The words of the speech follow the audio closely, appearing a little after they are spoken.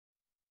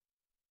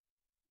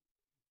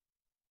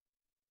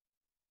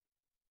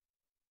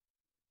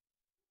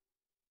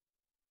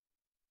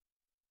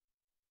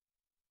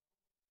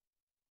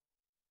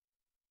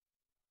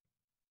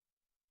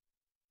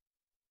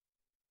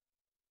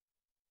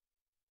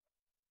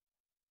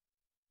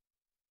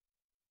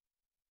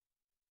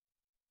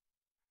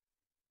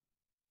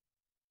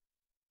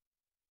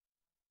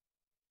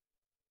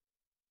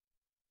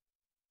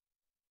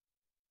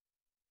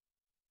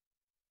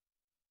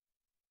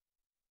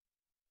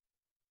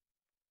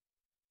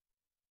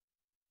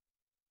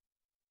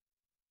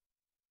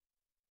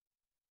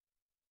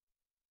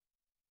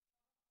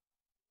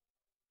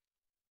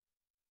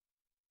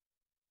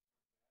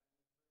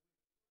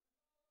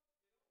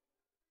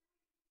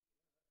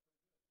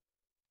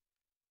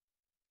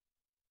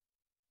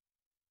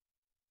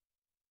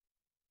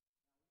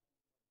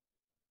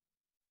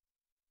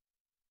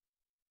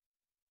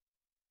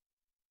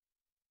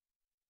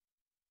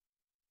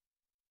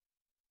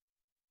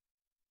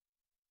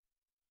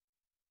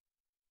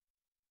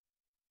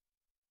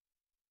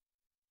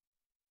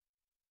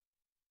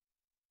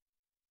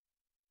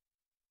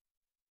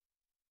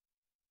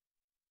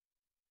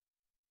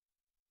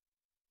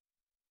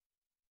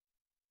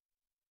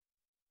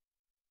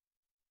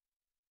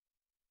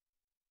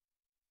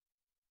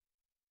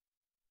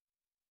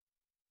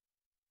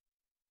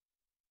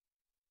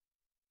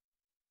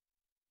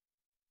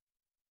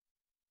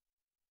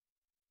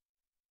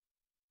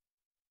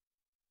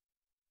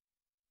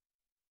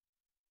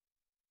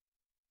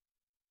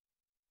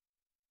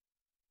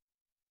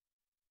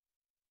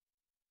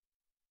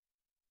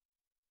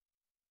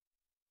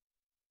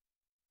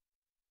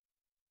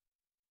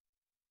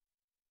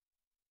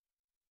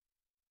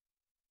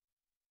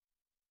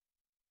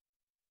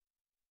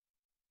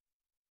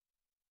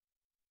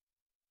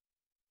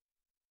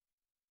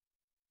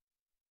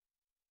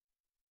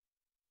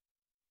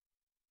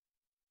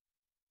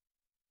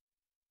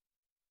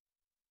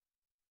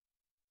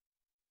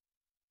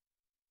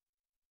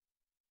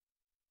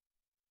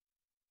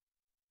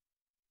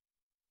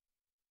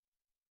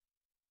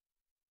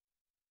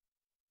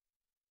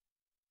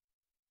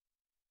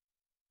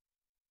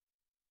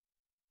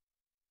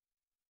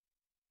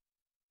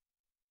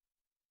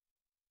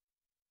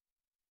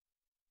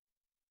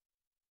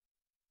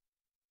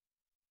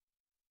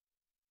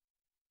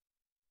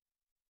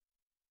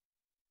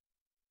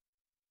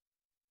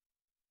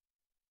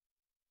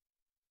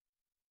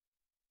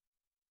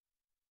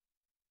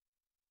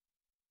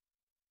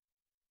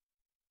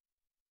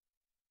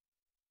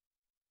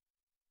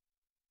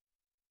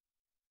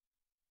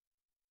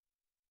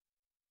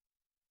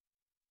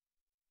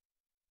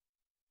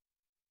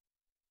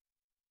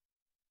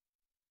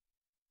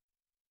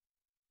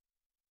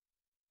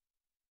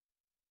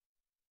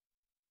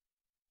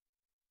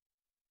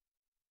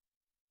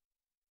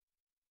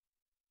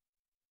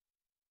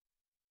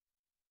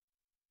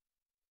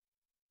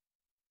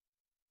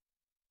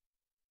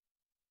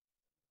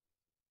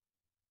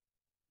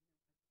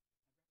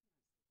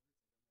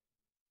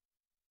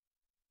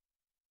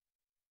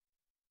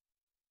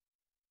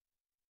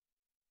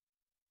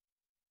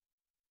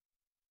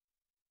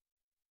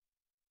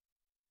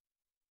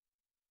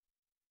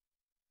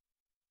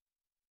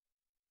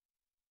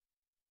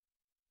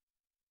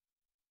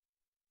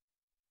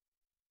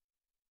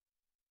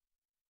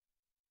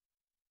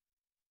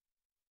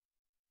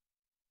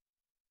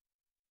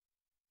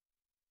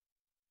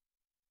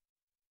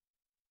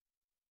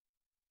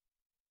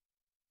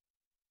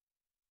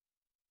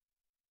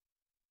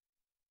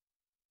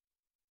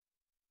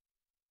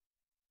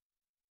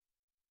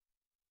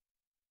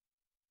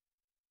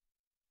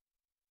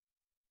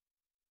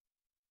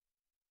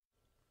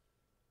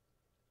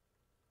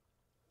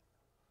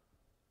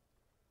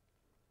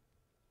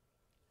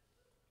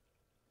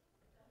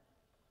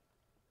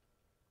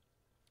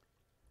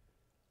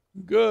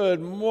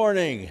Good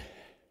morning.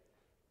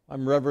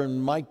 I'm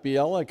Reverend Mike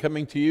Biella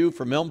coming to you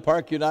from Elm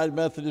Park United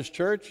Methodist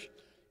Church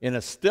in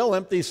a still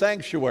empty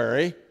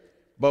sanctuary,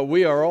 but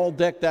we are all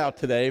decked out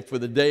today for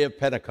the day of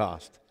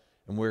Pentecost,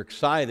 and we're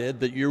excited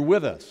that you're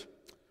with us.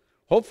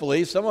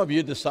 Hopefully, some of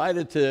you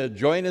decided to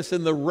join us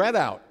in the red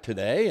out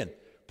today and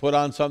put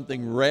on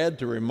something red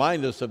to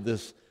remind us of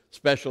this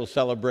special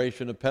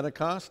celebration of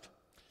Pentecost.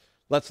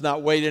 Let's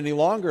not wait any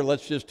longer.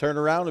 Let's just turn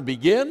around and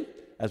begin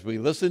as we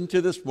listen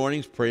to this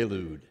morning's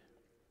prelude.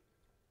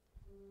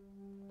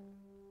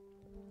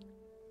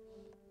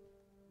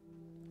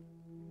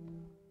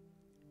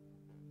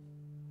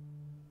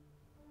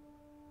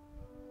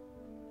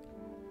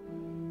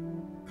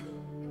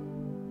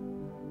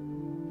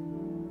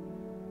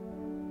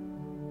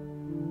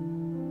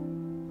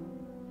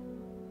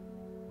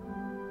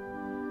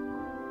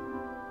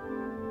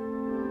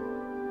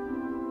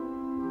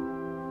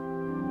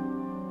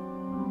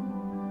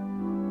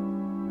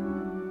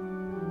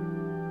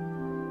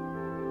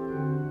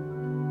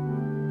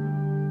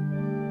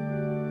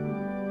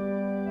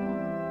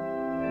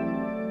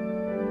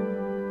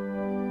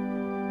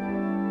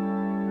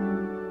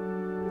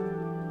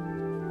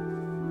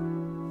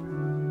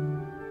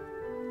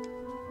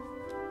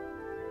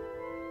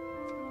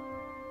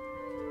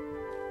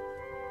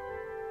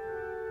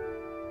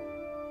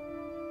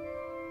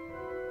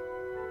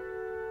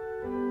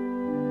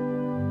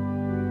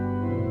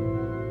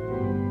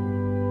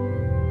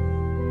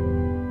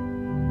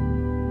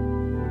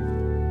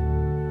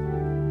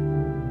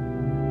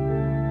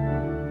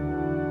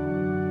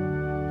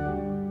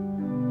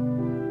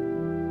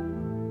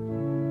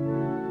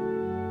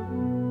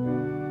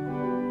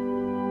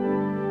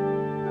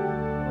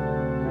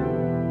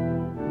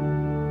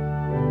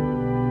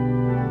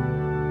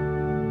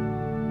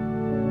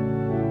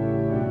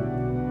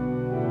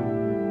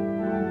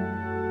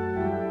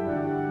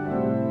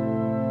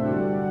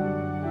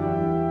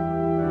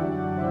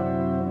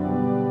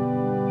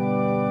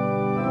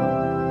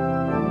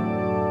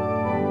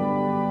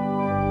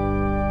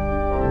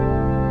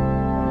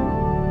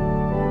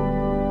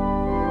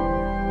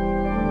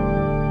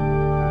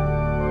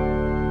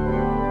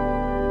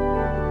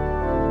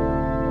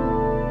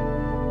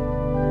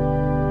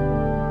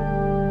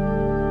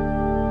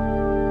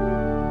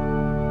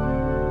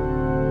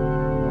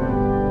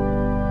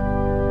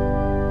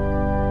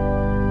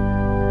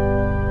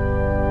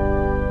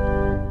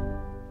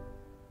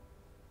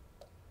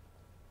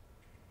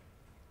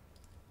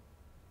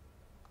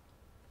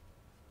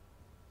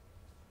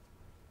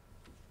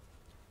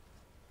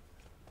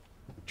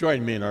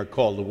 Join me in our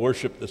call to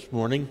worship this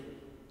morning.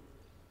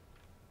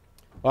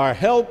 Our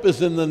help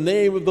is in the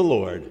name of the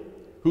Lord,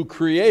 who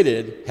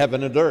created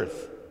heaven and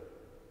earth.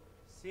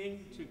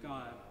 Sing to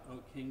God, O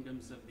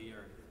kingdoms of the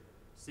earth.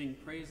 Sing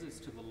praises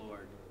to the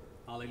Lord.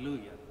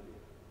 Alleluia.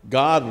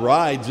 God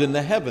rides in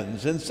the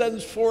heavens and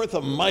sends forth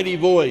a mighty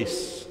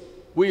voice.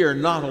 We are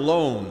not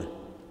alone.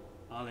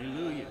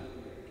 Alleluia.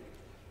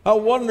 How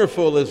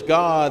wonderful is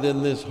God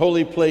in these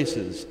holy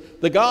places,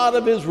 the God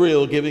of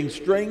Israel giving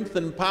strength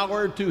and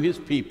power to his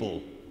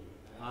people.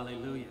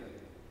 Alleluia.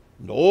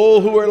 And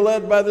all who are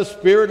led by the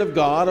Spirit of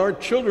God are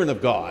children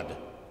of God.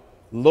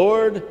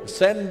 Lord,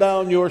 send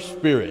down your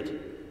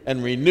Spirit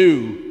and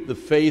renew the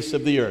face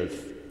of the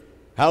earth.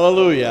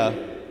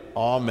 Hallelujah.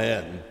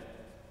 Amen.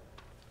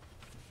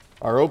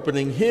 Our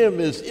opening hymn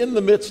is In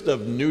the Midst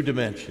of New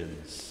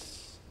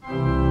Dimensions.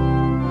 Dimensions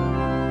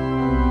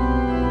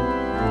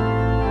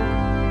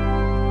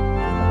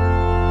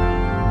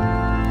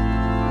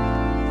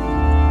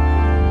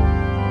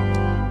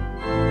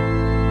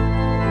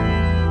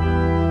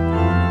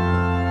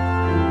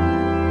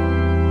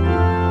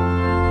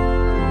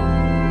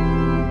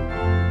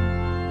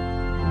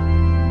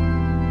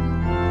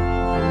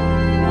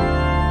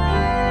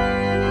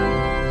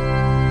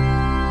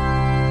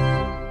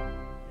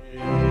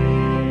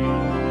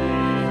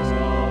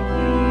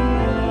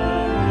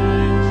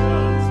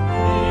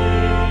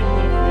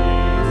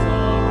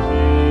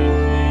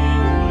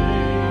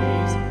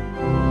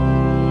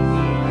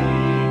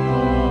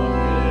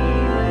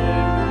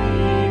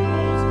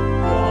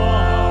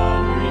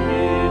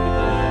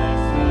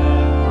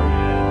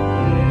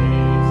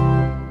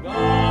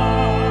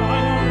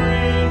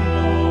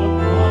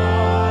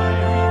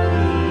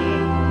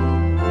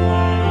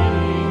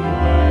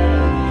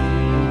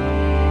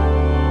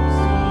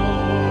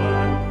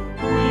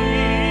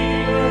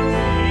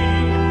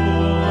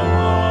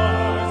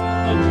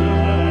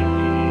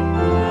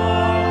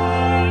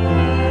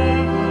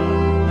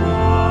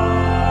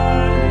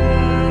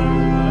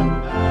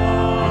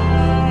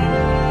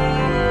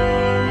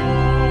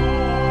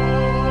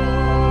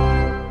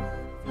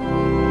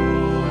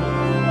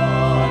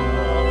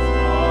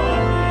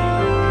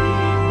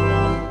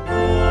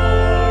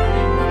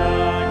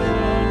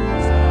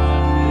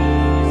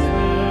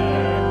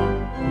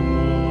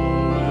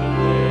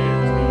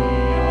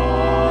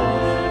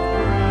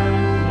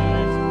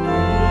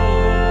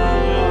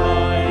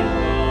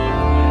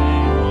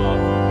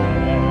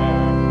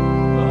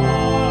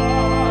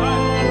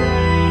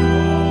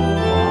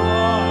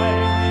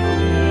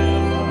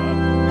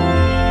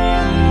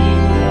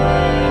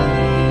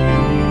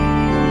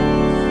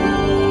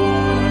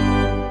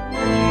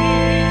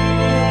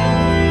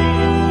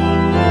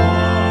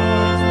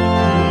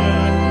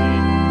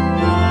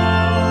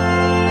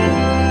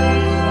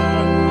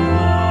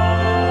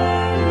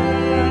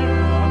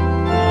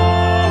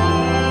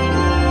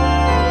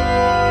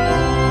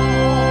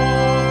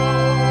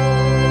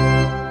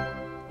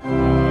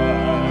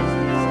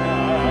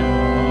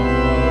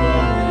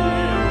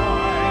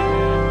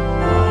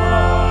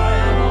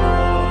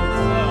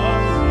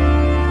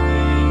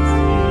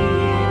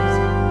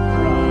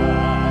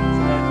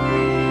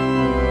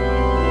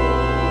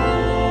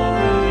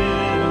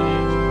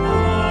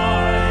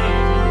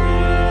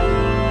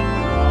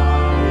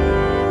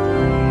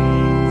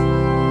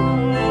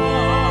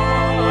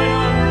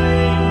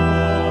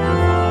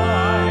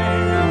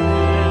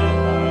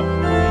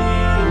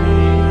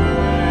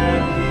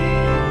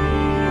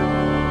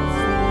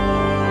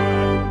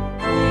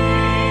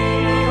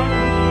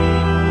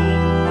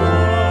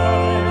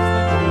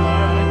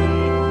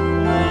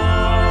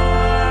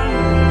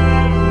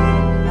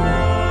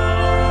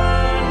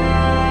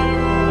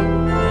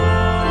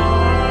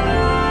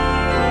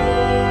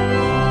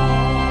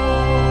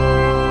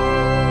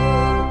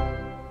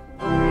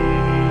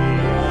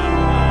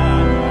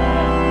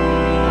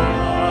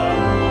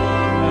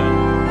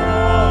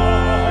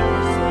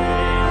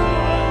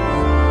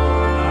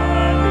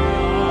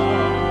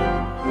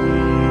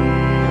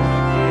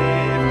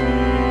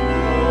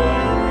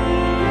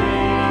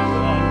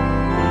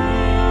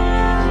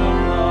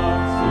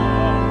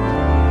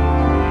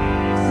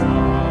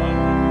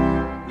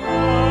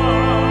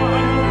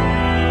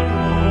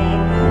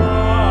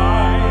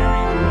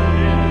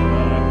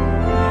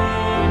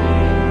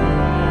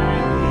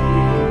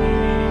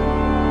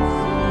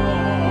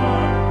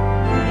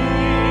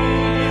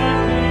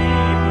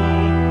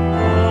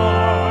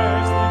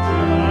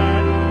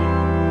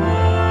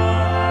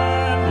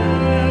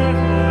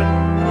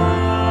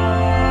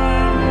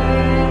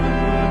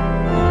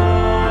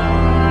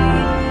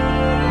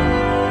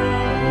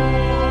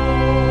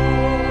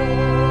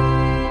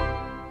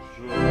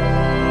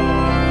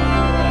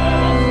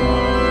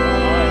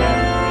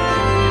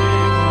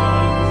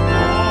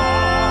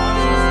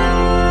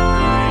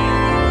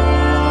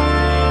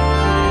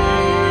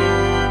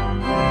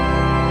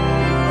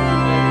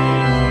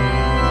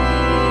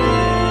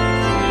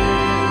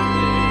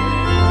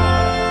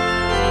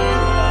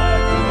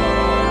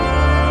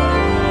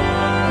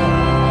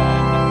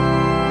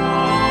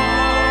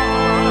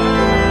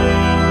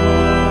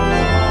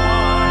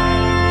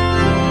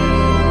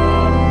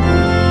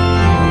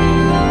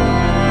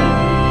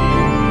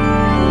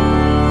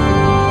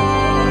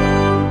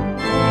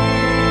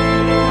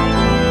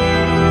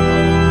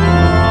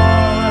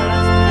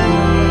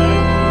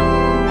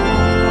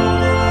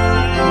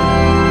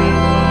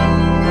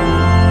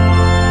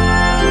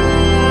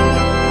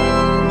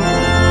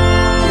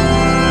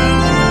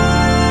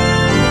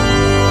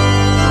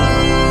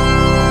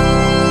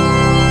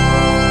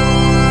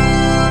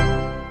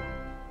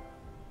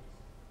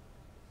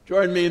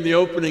Join me in the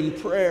opening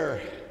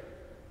prayer.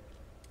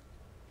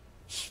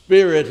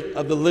 Spirit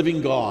of the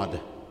living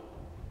God,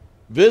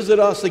 visit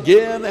us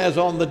again as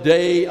on the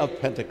day of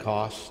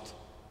Pentecost.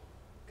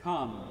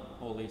 Come,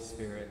 Holy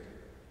Spirit.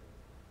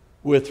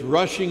 With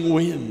rushing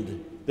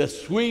wind that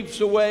sweeps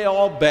away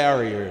all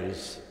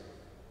barriers.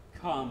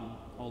 Come,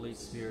 Holy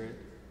Spirit.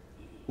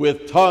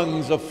 With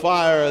tongues of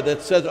fire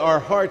that set our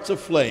hearts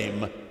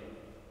aflame.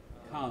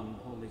 Come,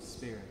 Holy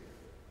Spirit.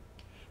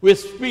 With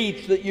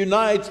speech that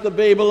unites the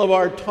babel of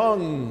our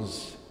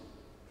tongues.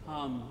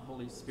 Come,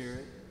 Holy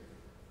Spirit.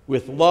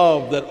 With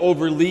love that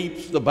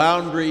overleaps the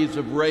boundaries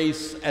of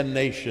race and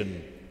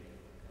nation.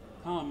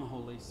 Come,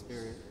 Holy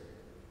Spirit.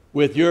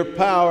 With your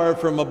power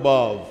from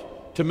above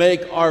to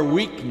make our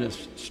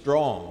weakness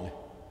strong.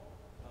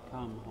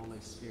 Come,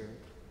 Holy Spirit.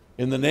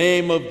 In the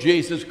name of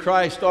Jesus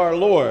Christ our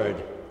Lord.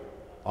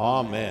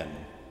 Amen.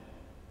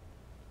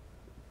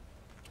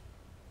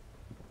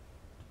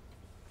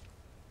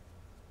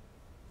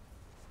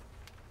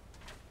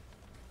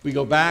 We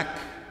go back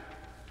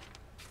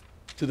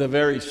to the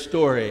very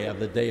story of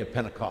the day of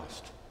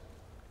Pentecost,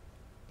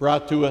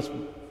 brought to us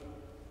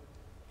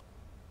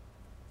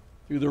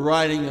through the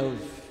writing of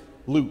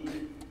Luke,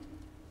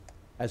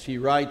 as he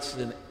writes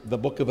in the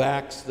book of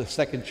Acts, the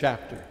 2nd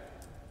chapter,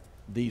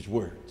 these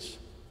words.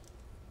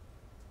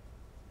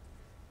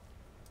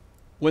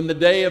 When the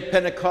day of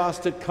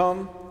Pentecost had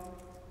come,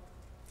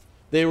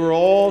 they were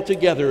all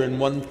together in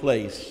one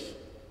place,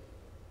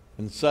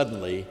 and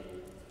suddenly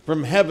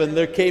from heaven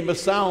there came a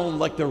sound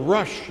like the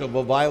rush of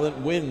a violent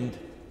wind,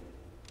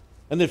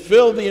 and it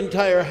filled the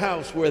entire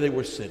house where they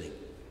were sitting.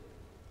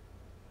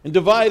 And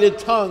divided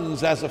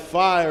tongues as a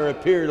fire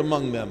appeared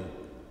among them,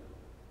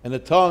 and a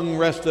tongue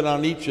rested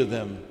on each of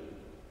them.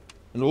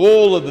 And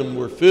all of them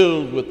were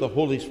filled with the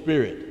Holy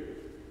Spirit,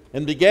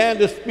 and began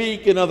to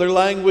speak in other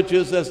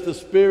languages as the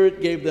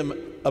Spirit gave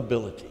them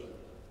ability.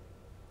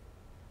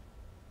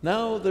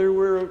 Now there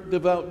were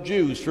devout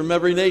Jews from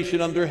every nation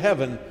under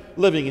heaven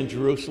living in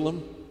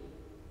Jerusalem.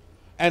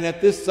 And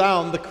at this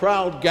sound the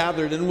crowd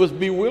gathered and was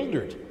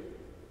bewildered,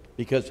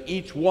 because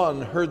each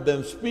one heard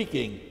them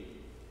speaking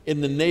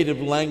in the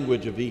native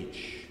language of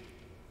each.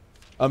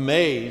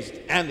 Amazed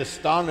and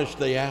astonished,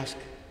 they asked,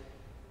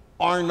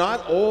 "Are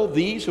not all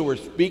these who are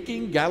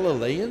speaking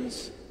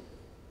Galileans?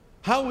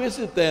 How is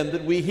it then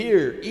that we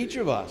hear, each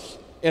of us,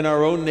 in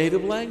our own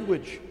native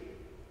language?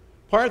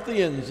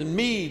 Parthians and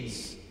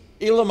Medes,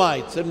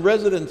 Elamites and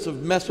residents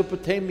of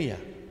Mesopotamia,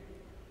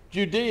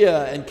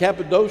 Judea and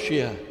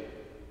Cappadocia,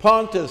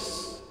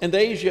 Pontus and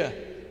Asia,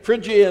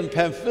 Phrygia and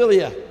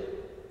Pamphylia,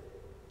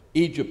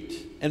 Egypt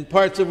and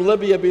parts of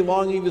Libya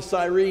belonging to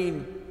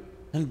Cyrene,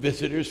 and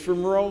visitors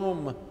from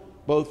Rome,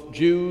 both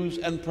Jews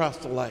and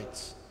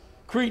proselytes,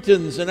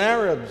 Cretans and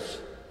Arabs.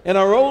 In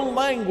our own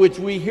language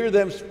we hear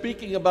them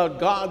speaking about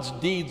God's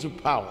deeds of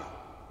power."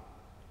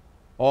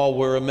 All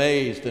were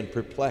amazed and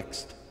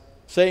perplexed,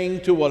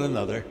 saying to one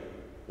another,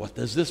 "What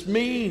does this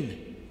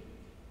mean?"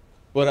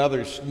 But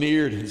others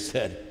sneered and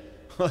said,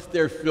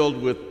 "They're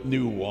filled with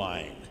new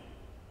wine."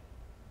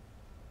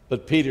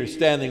 But Peter,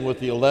 standing with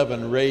the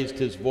 11, raised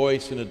his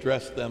voice and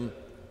addressed them,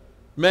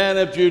 "Men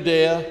of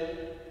Judea,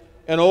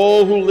 and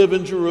all who live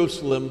in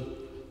Jerusalem,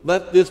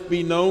 let this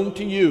be known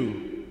to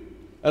you,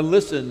 and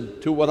listen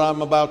to what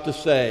I'm about to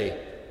say.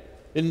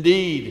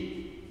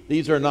 Indeed,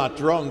 these are not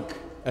drunk,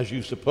 as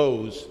you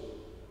suppose,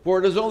 for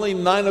it is only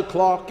 9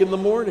 o'clock in the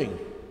morning.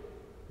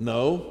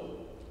 No,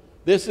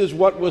 this is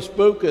what was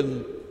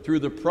spoken through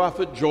the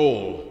prophet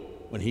Joel,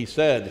 when he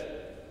said,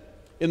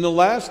 'In the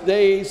last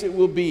days it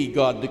will be,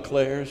 God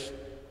declares,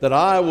 that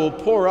I will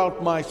pour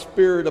out my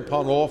Spirit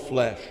upon all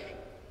flesh,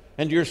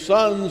 and your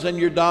sons and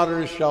your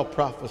daughters shall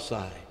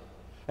prophesy,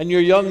 and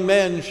your young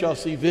men shall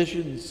see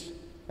visions,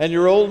 and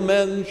your old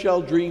men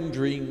shall dream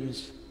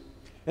dreams.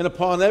 And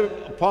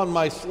upon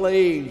my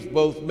slaves,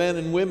 both men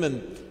and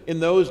women, in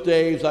those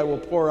days I will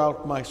pour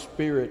out my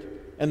Spirit,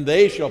 and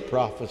they shall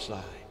prophesy.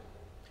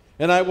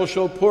 And I will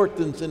show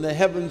portents in the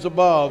heavens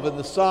above and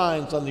the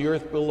signs on the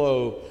earth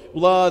below,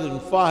 blood and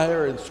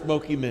fire and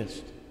smoky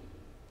mist.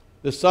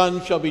 The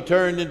sun shall be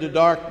turned into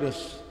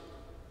darkness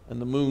and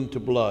the moon to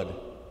blood,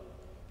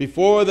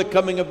 before the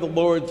coming of the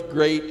Lord's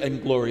great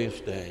and glorious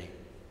day.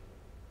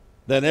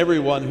 Then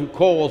everyone who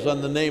calls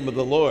on the name of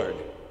the Lord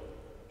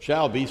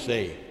shall be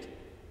saved.'"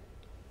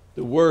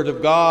 The word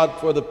of God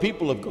for the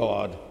people of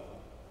God.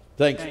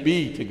 Thanks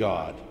be to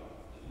God.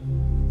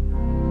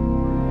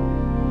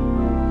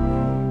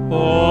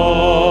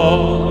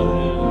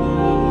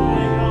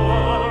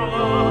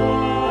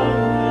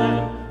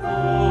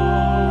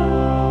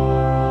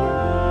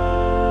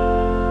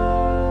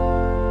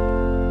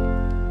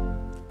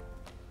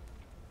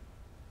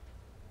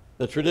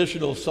 The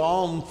traditional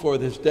psalm for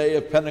this day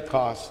of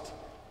Pentecost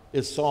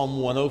is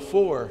Psalm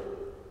 104.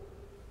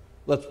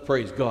 Let's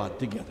praise God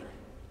together.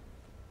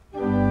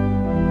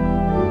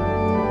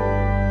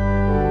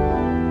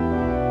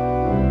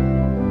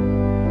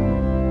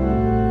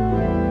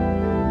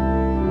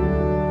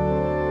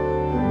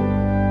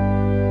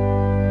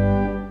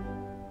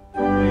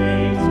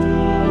 Praise to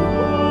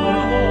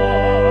the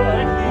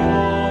Lord,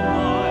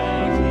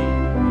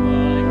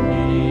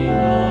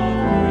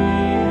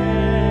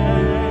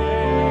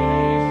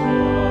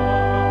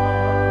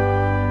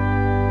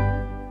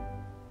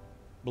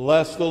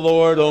 the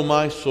Lord, O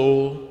my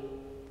soul.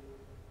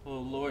 O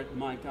Lord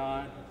my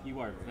God,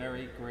 you are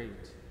very great.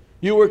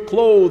 You are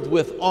clothed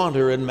with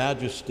honor and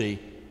majesty,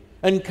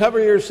 and cover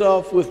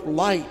yourself with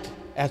light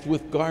as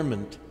with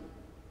garment.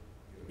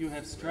 You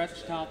have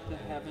stretched out the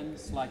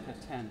heavens like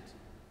a tent,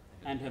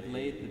 and have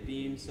laid the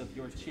beams of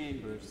your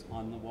chambers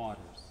on the waters.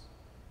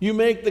 You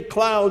make the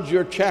clouds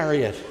your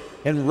chariot,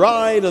 and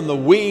ride on the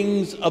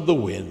wings of the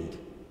wind.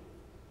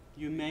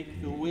 You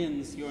make the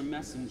winds your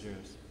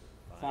messengers,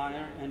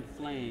 fire and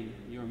flame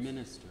your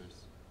ministers.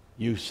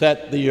 You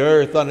set the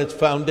earth on its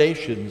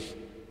foundations,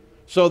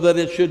 so that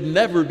it should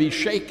never be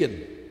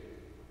shaken.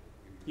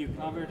 You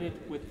covered it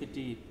with the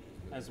deep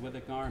as with a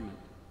garment.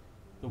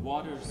 The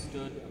waters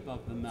stood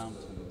above the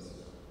mountains.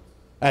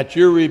 At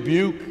your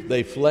rebuke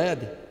they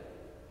fled.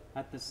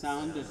 At the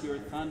sound of your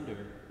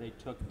thunder they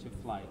took to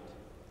flight.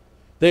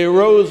 They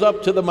rose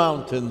up to the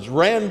mountains,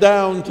 ran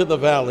down to the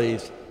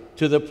valleys,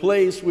 to the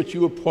place which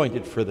you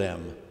appointed for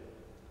them.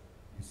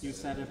 You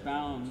set a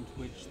bound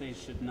which they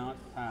should not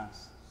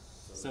pass,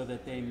 so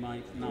that they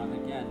might not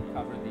again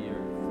cover the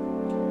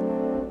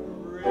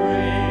earth.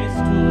 Praise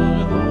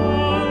to the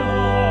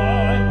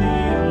Lord,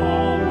 the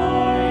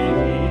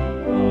Almighty,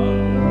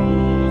 the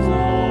rose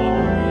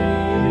of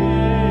creation.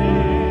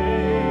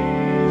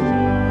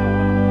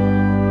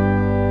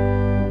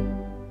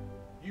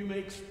 You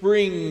make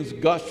springs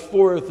gush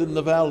forth in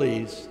the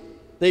valleys.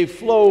 They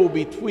flow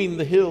between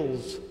the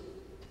hills.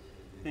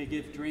 They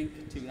give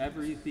drink to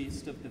every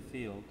beast of the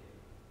field.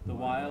 The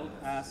wild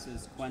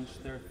asses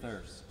quench their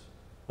thirst.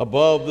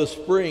 Above the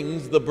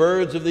springs, the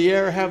birds of the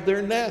air have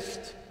their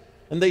nest,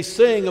 and they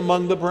sing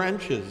among the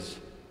branches.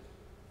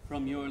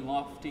 From your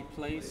lofty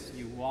place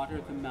you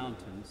water the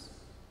mountains.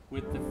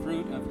 With the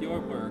fruit of your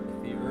work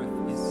the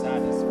earth is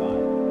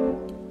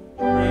satisfied.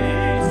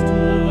 Praise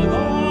to the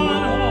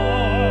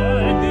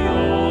Lord, the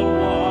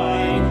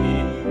Almighty,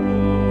 who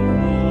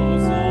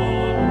rules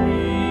all creation.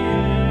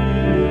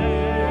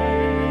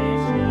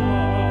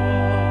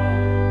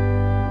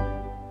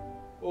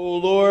 O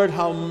Lord,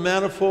 how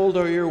manifold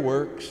are your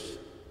works.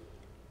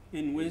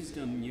 In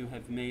wisdom you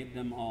have made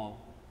them all.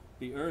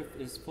 The earth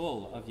is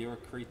full of your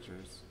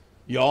creatures.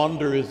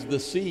 Yonder is the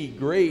sea,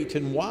 great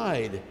and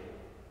wide.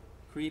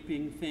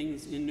 Creeping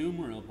things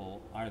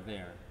innumerable are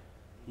there,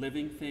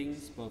 living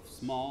things both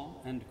small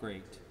and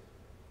great.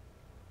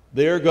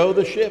 There go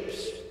the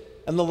ships,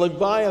 and the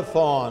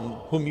Leviathan,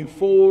 whom you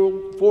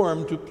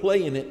formed to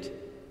play in it.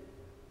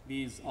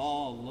 These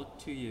all look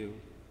to you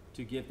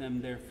to give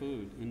them their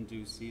food in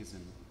due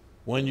season.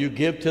 When you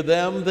give to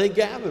them, they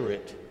gather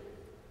it.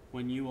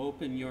 When you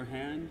open your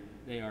hand,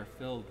 they are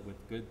filled with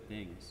good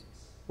things.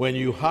 When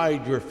you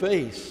hide your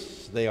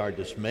face, they are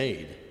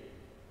dismayed.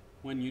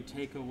 When you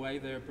take away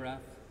their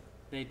breath,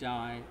 they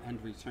die and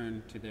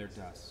return to their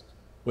dust.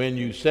 When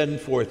you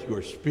send forth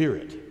your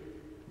spirit,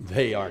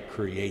 they are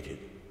created.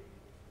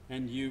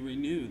 And you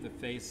renew the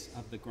face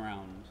of the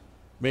ground.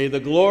 May the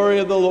glory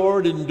of the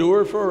Lord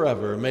endure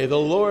forever. May the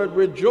Lord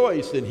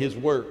rejoice in his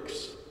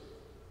works.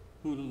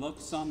 Who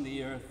looks on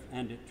the earth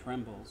and it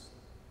trembles,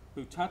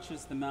 who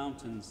touches the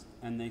mountains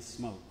and they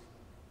smoke.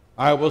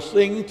 I will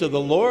sing to the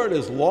Lord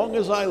as long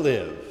as I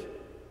live.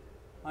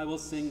 I will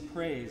sing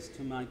praise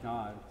to my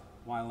God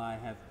while I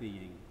have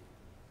being.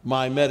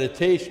 May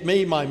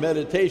my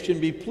meditation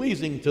be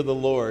pleasing to the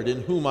Lord,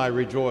 in whom I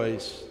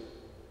rejoice.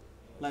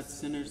 Let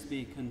sinners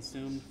be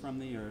consumed from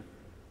the earth,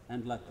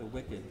 and let the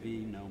wicked be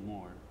no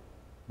more.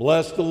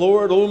 Bless the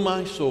Lord, O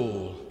my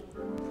soul.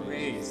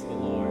 Praise the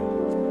Lord.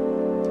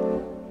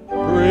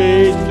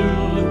 Praise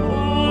to the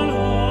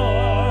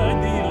Lord,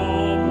 the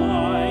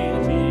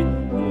Almighty,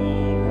 who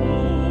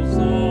rules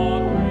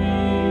all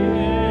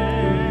creation.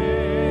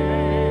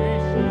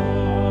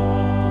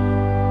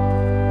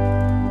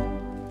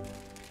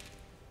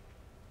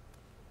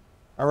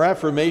 Our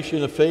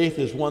affirmation of faith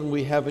is one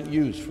we haven't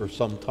used for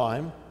some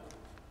time,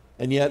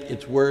 and yet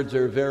its words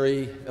are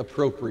very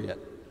appropriate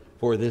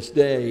for this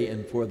day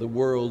and for the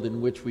world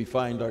in which we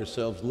find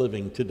ourselves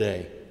living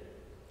today.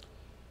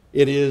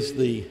 It is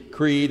the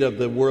creed of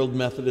the World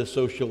Methodist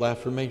Social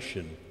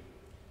Affirmation.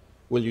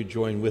 Will you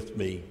join with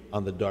me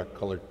on the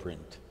dark-colored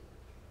print?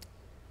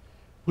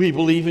 We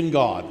believe in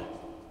God,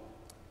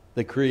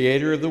 the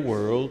creator of the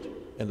world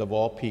and of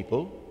all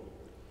people,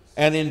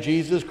 and in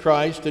Jesus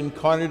Christ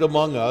incarnate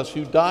among us,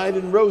 who died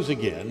and rose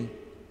again,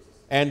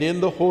 and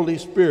in the Holy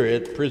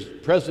Spirit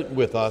present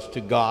with us to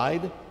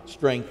guide,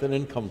 strengthen,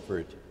 and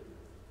comfort.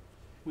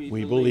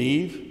 We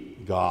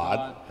believe,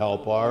 God,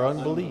 help our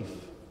unbelief.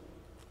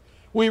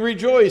 We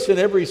rejoice in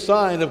every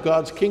sign of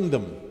God's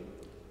kingdom,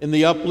 in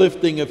the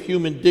uplifting of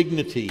human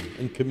dignity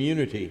and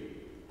community,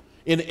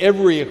 in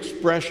every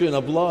expression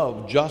of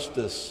love,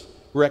 justice,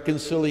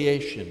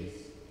 reconciliation,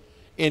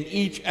 in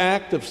each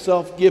act of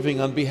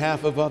self-giving on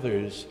behalf of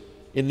others,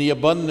 in the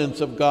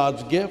abundance of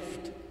God's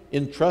gift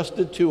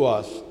entrusted to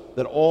us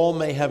that all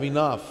may have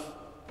enough,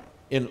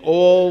 in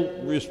all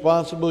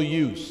responsible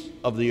use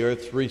of the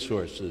earth's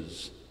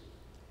resources.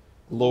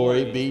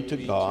 Glory be to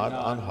God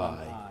on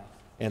high,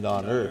 and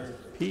on earth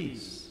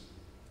peace.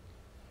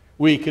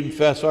 We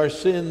confess our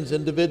sins,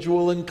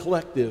 individual and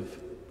collective,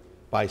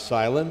 by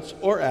silence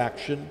or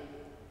action,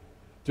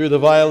 through the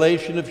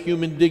violation of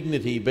human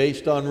dignity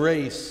based on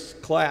race,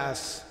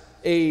 class,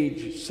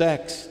 age,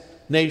 sex,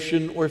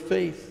 nation, or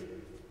faith,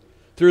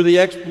 through the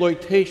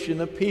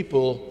exploitation of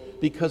people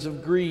because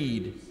of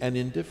greed and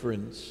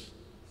indifference,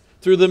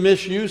 through the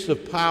misuse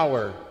of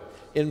power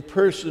in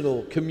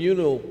personal,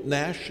 communal,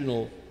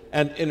 national,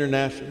 and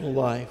international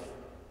life,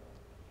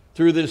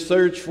 through the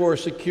search for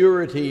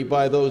security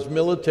by those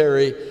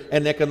military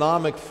and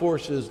economic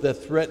forces that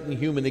threaten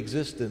human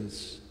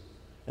existence,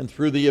 and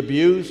through the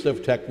abuse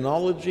of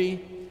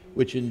technology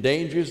which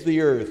endangers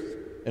the earth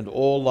and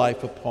all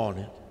life upon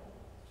it.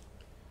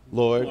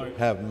 Lord,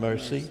 have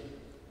mercy.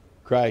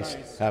 Christ,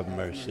 have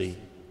mercy.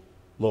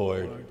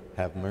 Lord,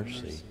 have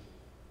mercy.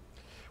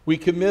 We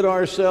commit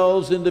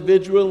ourselves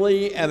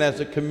individually and as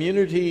a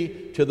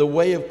community to the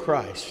way of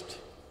Christ,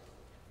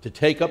 to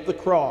take up the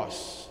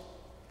cross,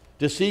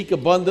 to seek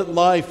abundant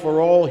life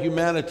for all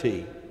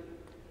humanity,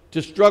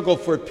 to struggle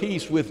for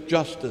peace with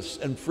justice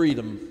and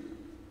freedom,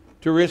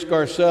 to risk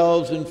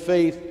ourselves in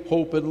faith,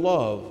 hope, and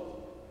love,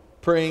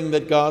 praying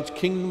that God's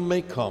kingdom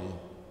may come.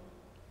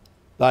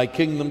 Thy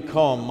kingdom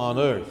come on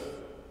earth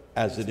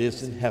as it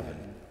is in heaven.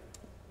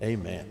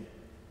 Amen.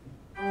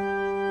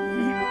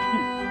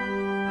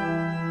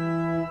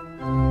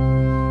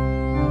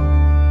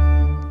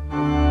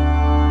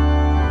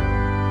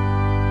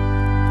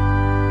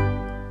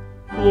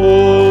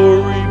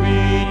 Glory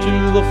be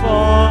to the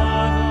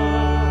Father,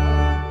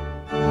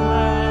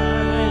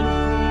 and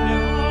to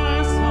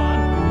the Son,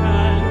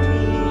 and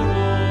to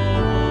the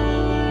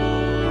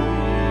Holy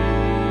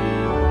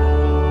Ghost,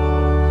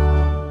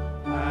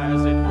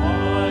 as it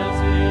was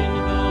in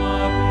the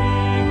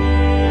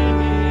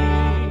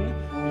beginning,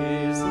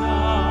 is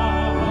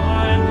now,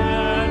 and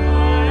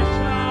ever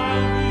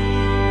shall be,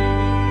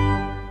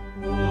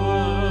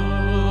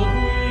 world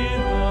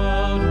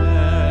without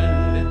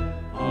end.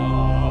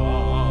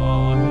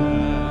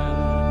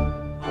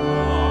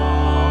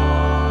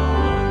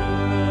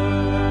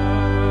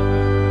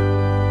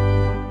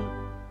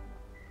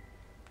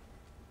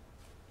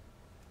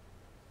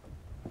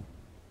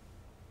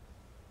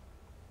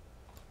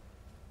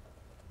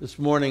 This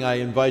morning, I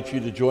invite you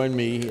to join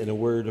me in a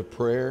word of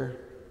prayer.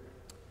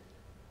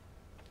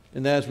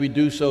 And as we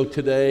do so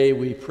today,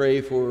 we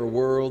pray for a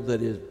world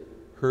that is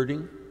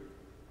hurting,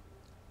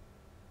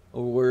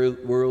 a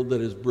world that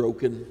is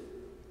broken,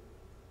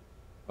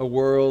 a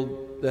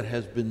world that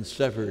has been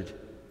severed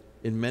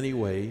in many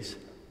ways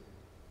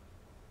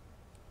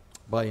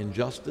by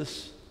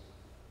injustice,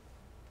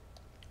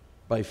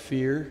 by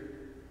fear,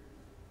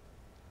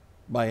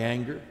 by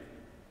anger,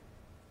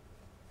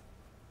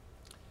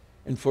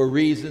 and for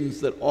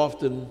reasons that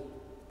often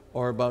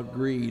are about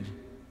greed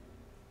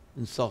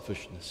and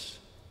selfishness.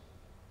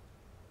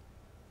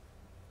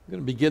 I'm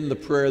going to begin the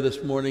prayer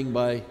this morning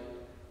by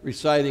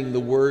reciting the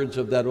words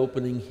of that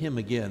opening hymn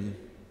again,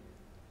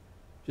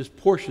 just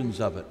portions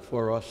of it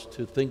for us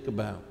to think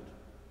about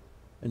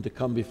and to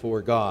come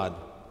before God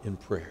in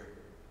prayer.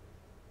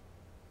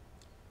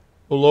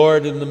 O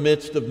Lord, in the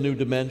midst of new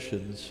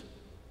dimensions,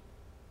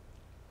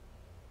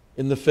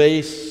 in the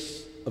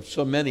face of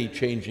so many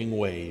changing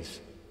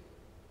ways,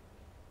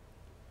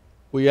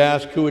 we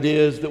ask who it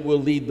is that will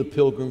lead the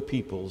pilgrim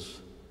peoples,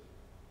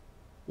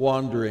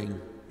 wandering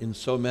in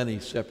so many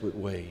separate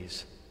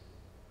ways.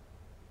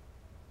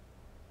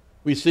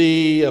 We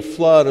see a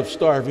flood of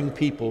starving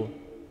people,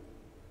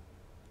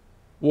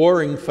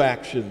 warring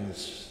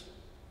factions,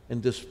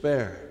 and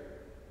despair.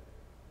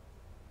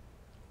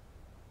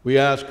 We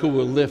ask who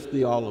will lift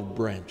the olive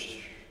branch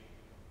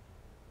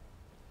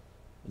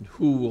and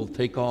who will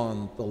take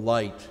on the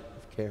light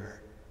of care.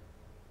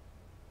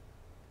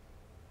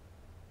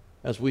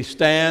 As we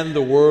stand,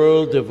 the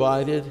world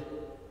divided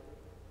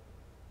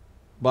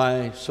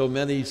by so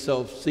many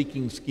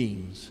self-seeking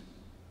schemes,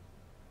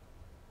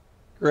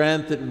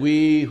 grant that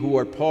we who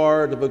are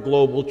part of a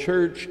global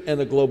church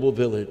and a global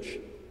village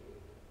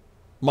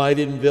might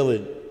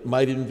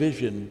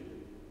envision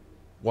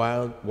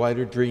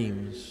wider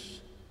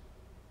dreams.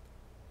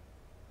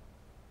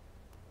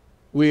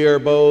 We are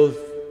both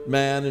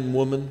man and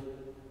woman,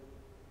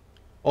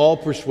 all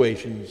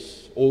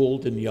persuasions,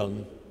 old and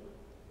young.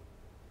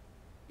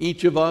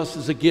 Each of us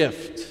is a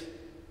gift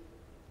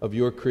of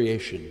your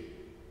creation,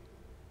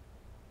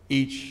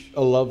 each a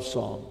love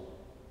song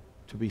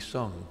to be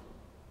sung.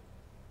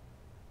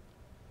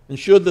 And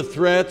should the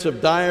threats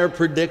of dire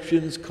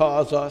predictions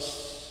cause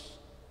us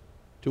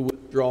to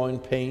withdraw in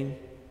pain,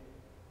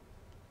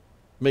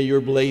 may your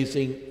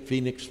blazing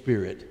phoenix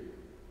spirit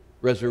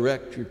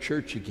resurrect your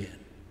church again.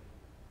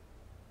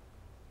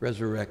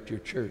 Resurrect your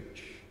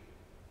church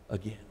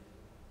again.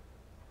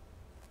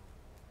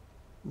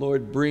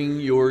 Lord, bring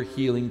your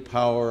healing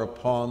power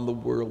upon the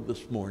world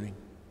this morning.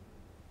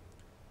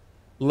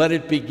 Let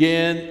it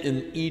begin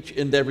in each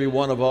and every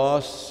one of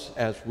us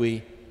as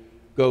we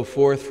go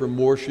forth from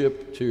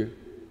worship to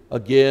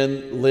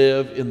again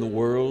live in the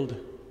world.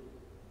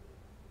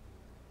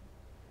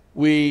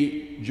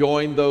 We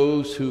join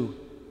those who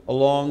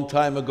a long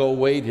time ago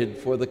waited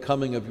for the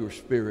coming of your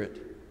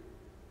Spirit,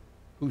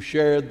 who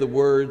shared the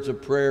words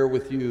of prayer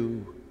with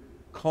you.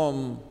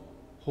 Come,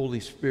 Holy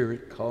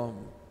Spirit, come.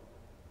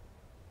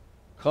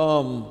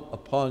 Come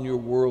upon your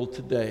world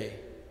today.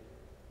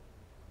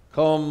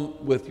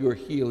 Come with your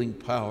healing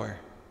power.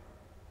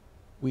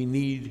 We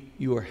need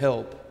your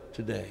help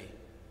today.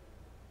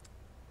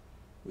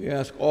 We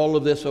ask all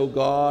of this, O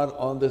God,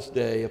 on this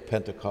day of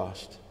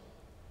Pentecost.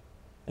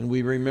 And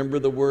we remember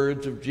the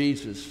words of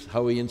Jesus,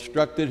 how he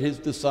instructed his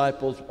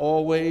disciples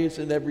always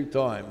and every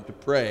time to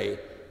pray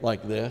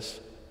like this.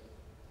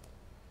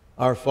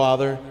 Our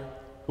Father,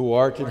 who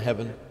art in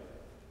heaven,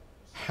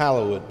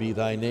 hallowed be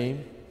thy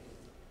name.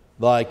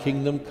 Thy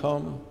kingdom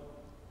come,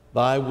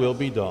 thy will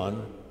be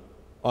done,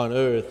 on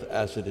earth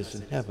as it is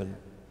in heaven.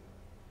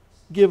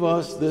 Give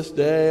us this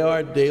day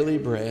our daily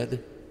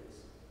bread,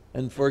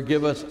 and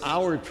forgive us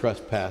our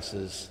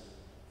trespasses,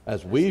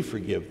 as we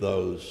forgive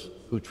those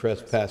who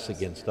trespass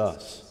against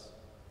us.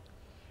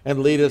 And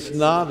lead us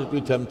not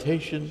into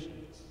temptation,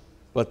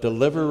 but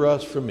deliver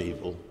us from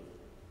evil.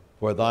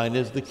 For thine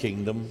is the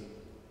kingdom,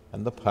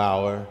 and the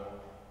power,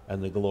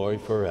 and the glory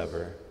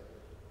forever.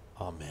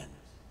 Amen.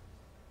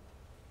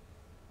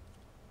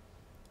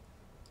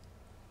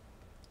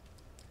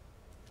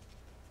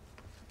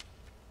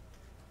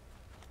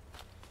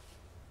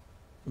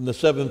 From the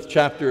 7th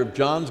chapter of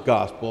John's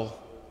Gospel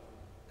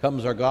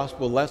comes our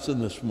gospel lesson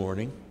this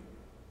morning,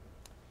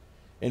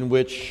 in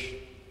which,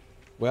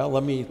 well,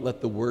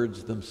 let the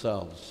words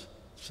themselves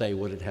say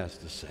what it has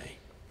to say.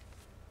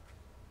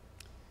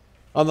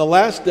 On the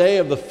last day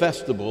of the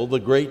festival, the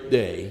great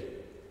day,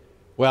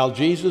 while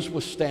Jesus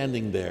was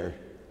standing there,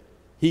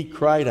 he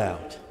cried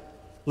out,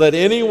 "Let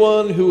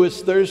anyone who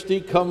is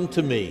thirsty come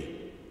to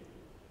me,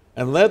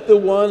 and let the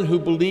one who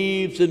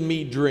believes in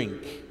me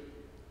drink.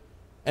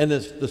 And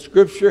as the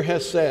scripture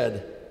has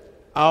said,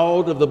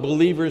 out of the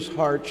believer's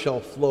heart shall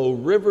flow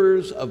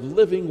rivers of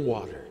living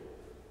water."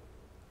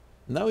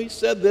 Now he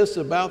said this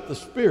about the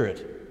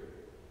Spirit,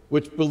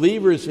 which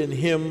believers in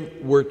him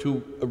were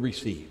to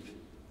receive.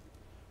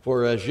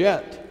 For as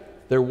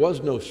yet there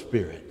was no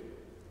Spirit,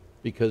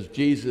 because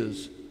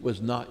Jesus was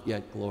not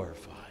yet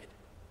glorified.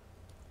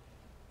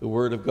 The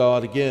word of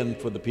God again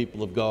for the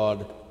people of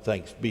God.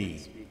 Thanks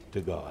be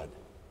to God.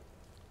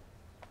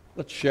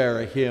 Let's share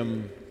a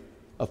hymn,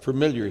 a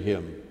familiar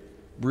hymn,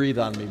 "Breathe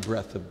on Me,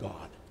 Breath of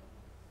God."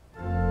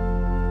 Breathe on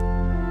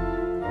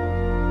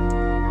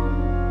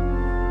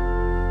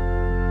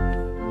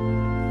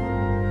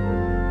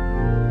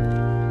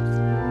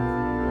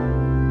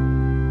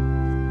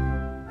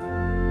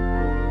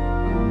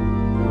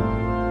me, breath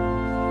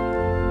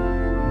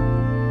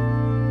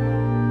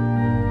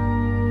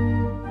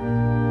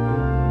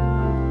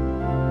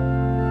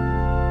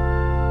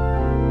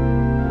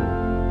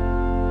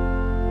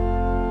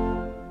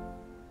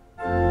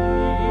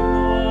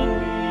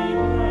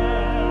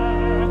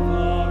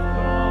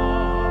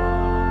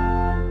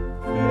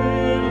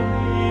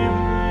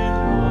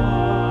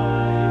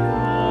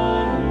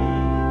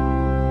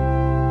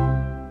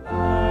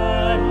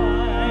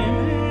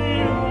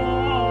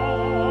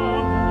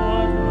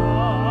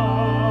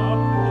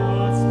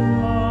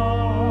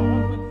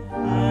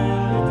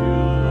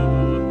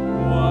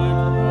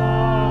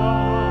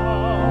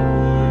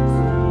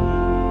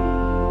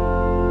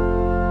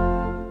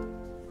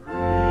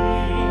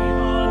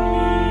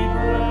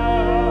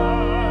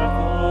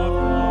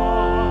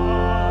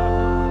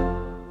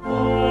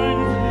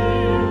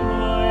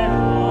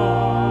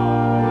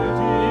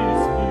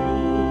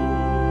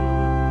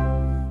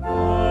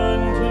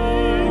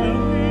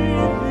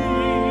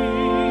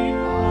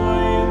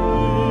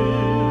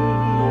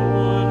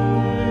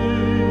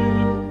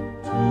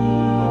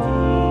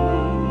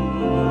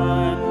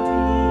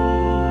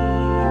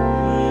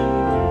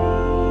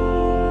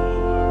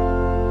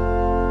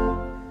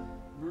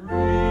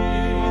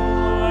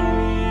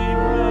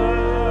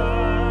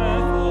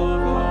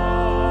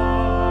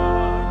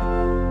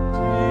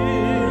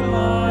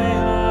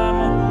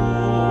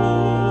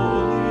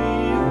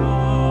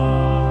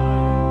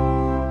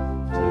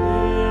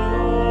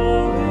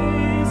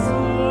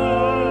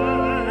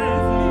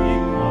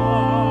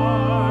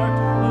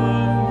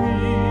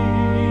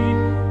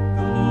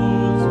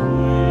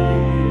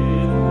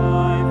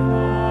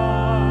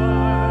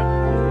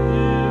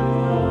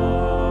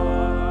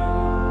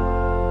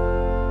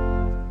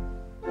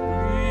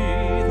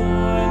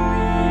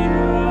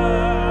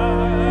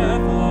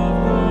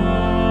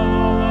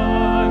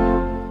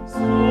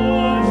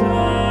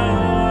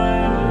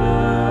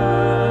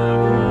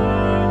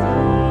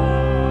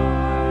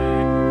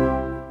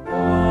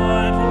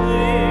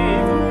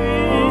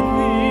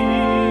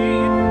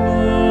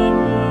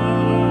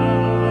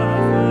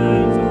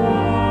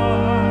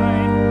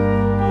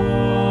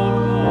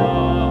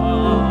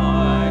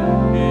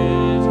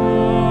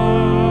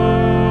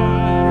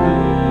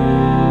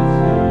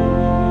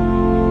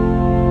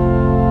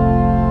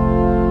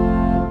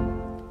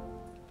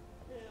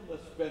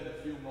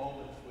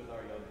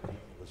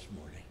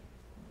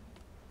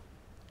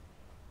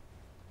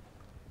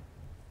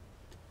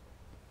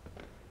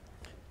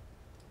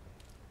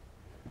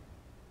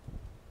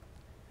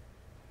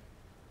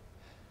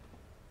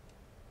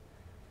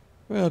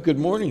Well, good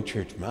morning,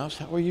 Church Mouse.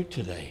 How are you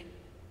today?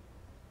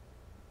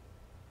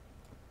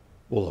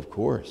 Well, of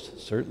course,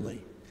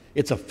 certainly.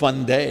 It's a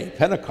fun day.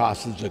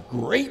 Pentecost is a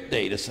great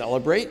day to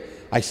celebrate.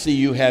 I see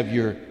you have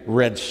your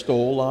red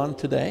stole on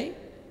today.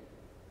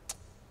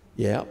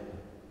 Yeah.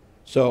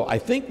 So I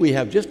think we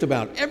have just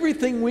about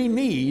everything we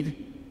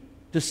need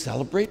to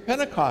celebrate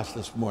Pentecost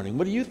this morning.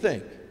 What do you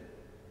think?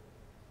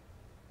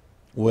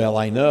 Well,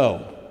 I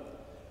know.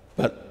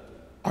 But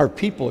our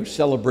people are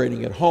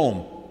celebrating at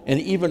home. And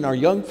even our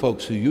young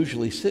folks who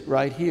usually sit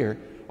right here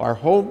are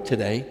home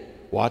today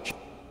watching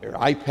their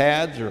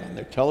iPads or on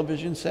their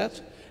television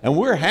sets. And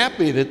we're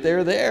happy that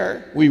they're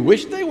there. We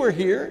wish they were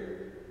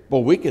here, but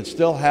we could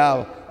still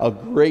have a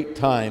great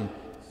time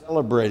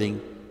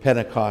celebrating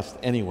Pentecost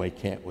anyway,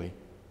 can't we?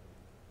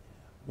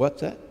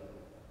 What's that?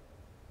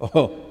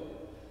 Oh,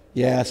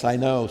 yes, I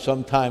know.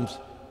 Sometimes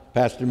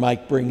Pastor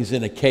Mike brings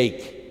in a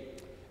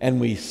cake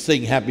and we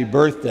sing happy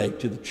birthday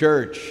to the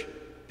church,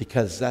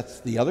 because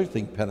that's the other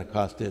thing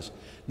Pentecost is.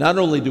 Not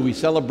only do we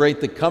celebrate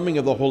the coming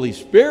of the Holy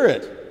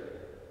Spirit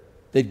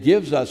that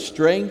gives us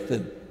strength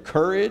and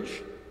courage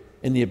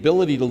and the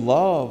ability to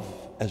love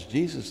as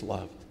Jesus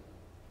loved,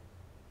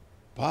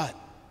 but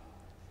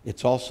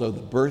it's also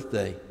the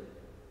birthday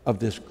of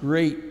this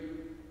great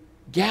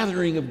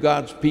gathering of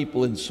God's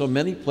people in so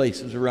many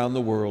places around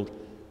the world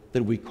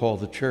that we call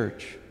the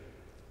church.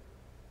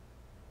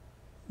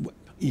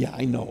 Yeah,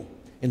 I know.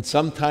 And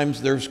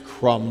sometimes there's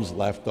crumbs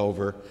left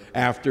over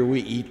after we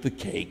eat the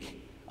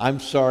cake. I'm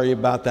sorry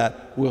about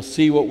that. We'll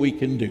see what we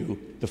can do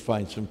to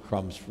find some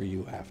crumbs for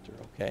you after,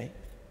 okay?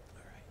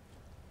 All right.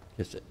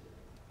 Kiss it.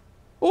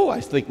 Oh,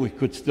 I think we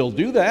could still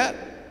do that.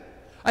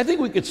 I think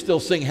we could still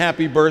sing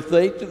happy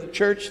birthday to the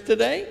church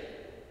today.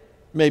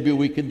 Maybe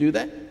we can do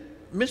that.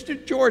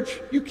 Mr. George,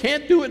 you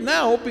can't do it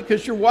now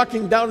because you're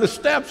walking down the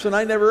steps and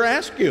I never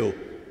asked you.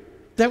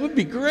 That would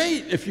be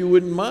great if you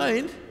wouldn't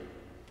mind.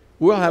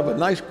 We'll have a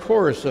nice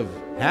chorus of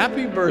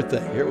happy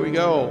birthday. Here we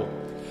go.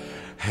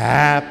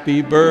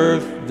 Happy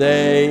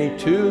birthday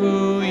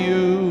to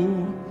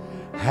you.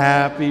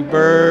 Happy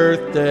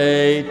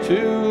birthday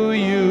to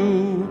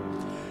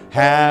you.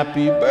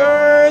 Happy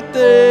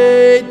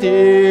birthday,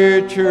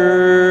 dear church.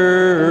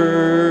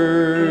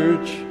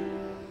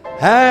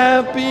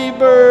 Happy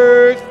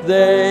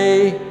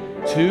birthday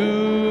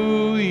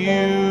to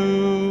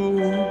you.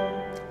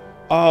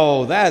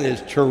 Oh, that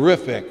is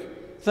terrific.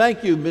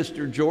 Thank you,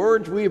 Mr.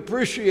 George. We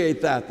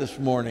appreciate that this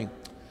morning.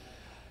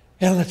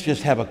 And let's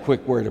just have a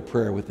quick word of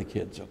prayer with the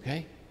kids,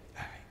 okay?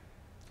 All right.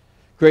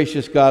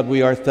 Gracious God,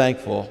 we are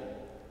thankful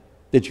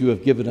that you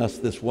have given us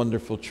this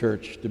wonderful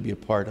church to be a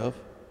part of.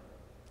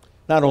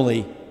 Not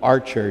only our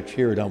church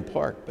here at Elm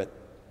Park, but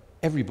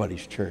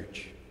everybody's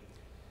church.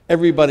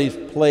 Everybody's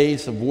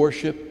place of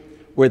worship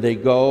where they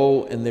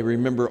go and they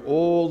remember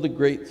all the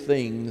great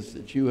things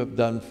that you have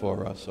done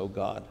for us, oh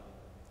God.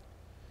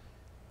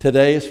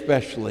 Today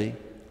especially,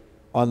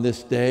 on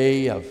this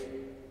day of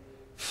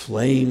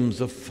flames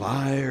of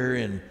fire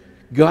and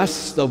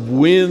gusts of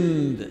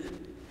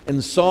wind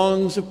and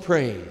songs of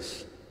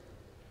praise,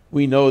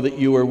 we know that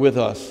you are with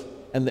us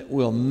and that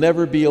we'll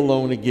never be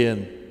alone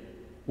again.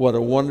 What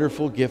a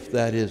wonderful gift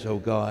that is, oh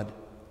God.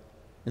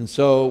 And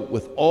so,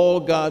 with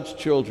all God's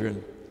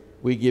children,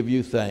 we give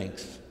you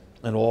thanks.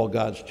 And all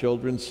God's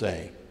children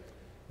say,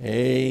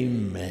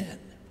 amen.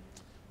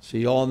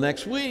 See you all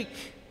next week.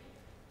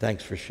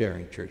 Thanks for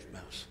sharing, Church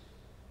Mouse.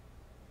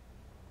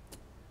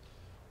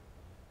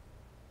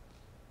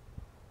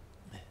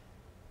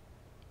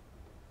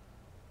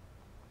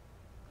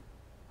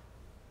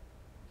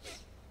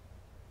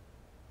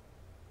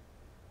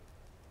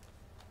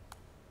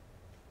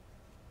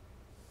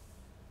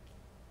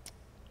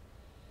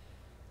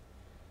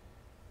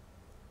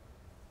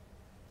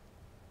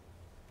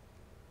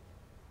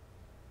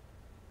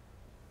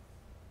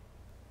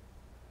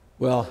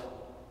 Well,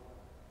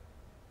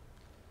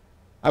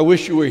 I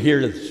wish you were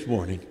here this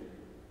morning.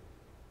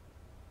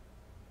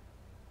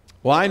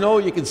 Well, I know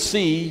you can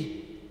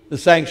see the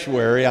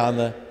sanctuary on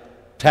the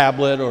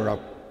tablet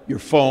or your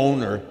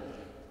phone or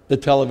the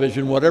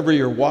television, whatever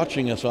you're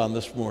watching us on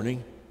this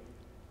morning.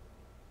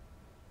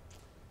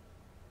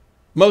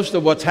 Most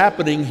of what's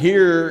happening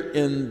here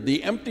in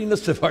the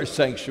emptiness of our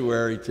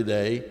sanctuary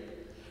today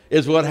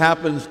is what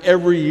happens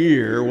every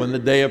year when the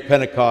day of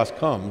Pentecost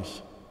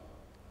comes.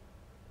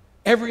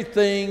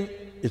 Everything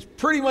is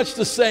pretty much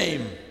the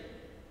same,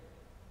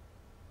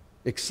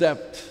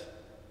 except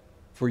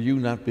for you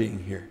not being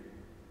here.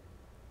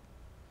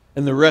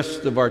 And the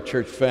rest of our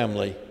church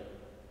family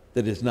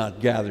that is not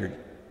gathered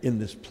in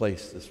this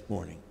place this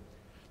morning.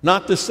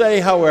 Not to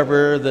say,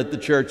 however, that the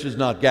church is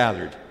not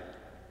gathered,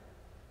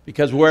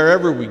 because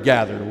wherever we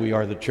gather, we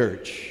are the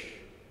church.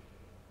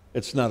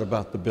 It's not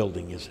about the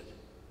building, is it?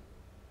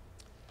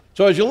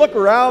 So as you look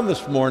around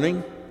this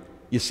morning,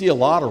 you see a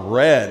lot of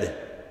red.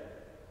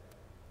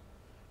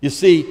 You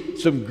see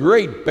some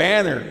great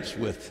banners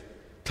with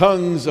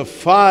tongues of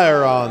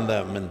fire on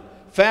them and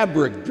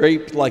fabric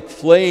draped like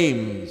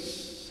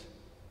flames.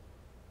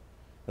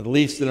 At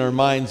least in our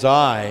mind's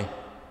eye,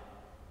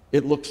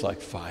 it looks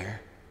like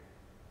fire.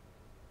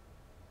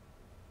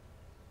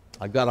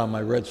 I got on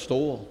my red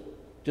stole,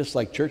 just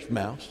like church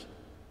mouse.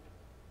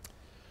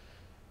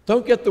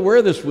 Don't get to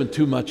wear this one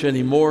too much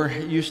anymore.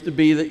 It used to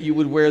be that you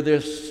would wear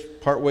this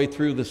partway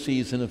through the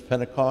season of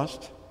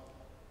Pentecost.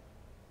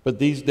 But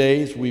these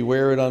days, we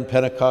wear it on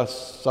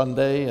Pentecost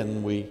Sunday,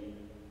 and we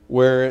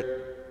wear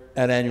it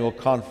at annual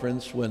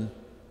conference when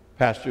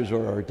pastors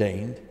are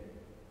ordained.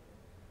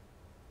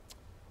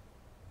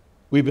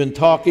 We've been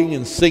talking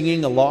and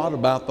singing a lot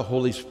about the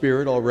Holy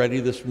Spirit already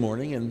this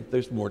morning, and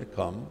there's more to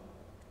come.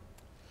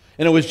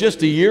 And it was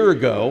just a year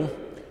ago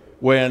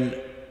when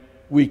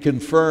we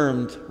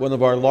confirmed one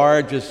of our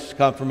largest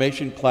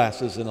confirmation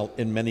classes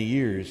in many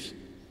years,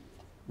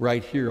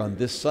 right here on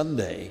this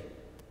Sunday,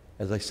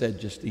 as I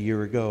said, just a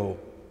year ago.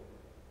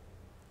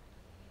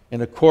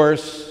 And of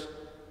course,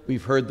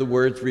 we've heard the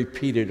words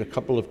repeated a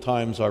couple of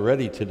times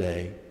already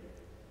today,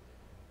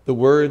 the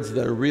words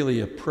that are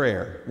really a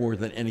prayer more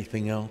than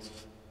anything else.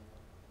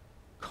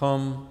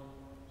 Come,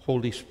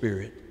 Holy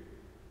Spirit,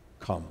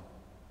 come.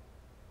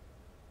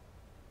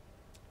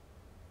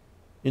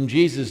 In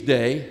Jesus'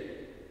 day,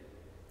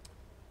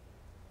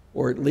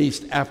 or at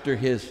least after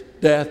his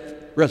death,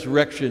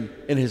 resurrection,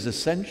 and his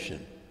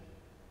ascension,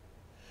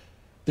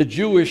 the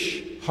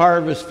Jewish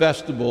harvest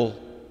festival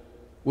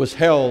was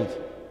held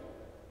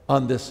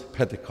on this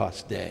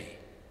Pentecost day.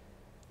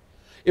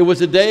 It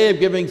was a day of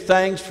giving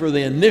thanks for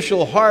the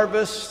initial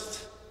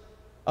harvest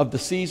of the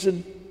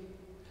season,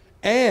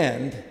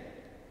 and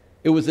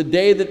it was a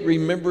day that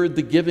remembered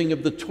the giving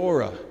of the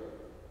Torah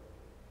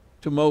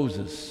to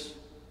Moses,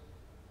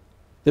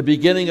 the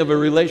beginning of a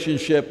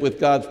relationship with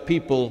God's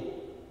people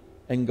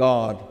and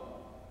God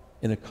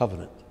in a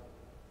covenant.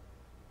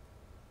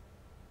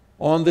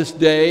 On this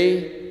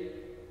day,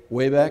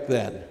 way back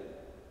then,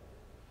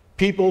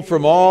 people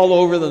from all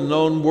over the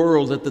known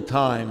world at the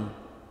time,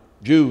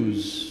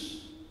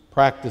 Jews,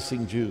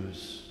 practicing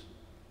Jews,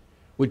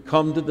 would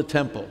come to the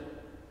temple,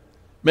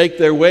 make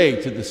their way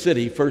to the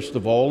city first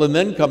of all, and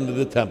then come to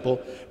the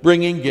temple,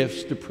 bringing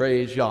gifts to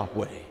praise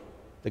Yahweh,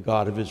 the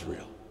God of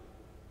Israel.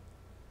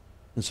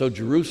 And so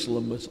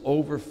Jerusalem was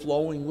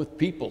overflowing with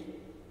people.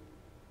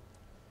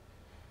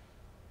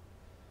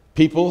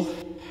 People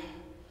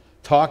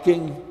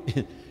talking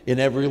in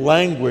every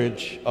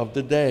language of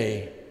the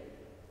day.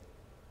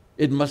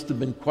 It must have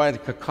been quite a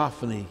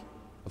cacophony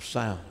of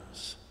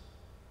sounds.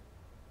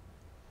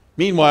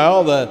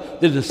 Meanwhile,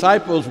 the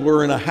disciples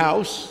were in a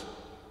house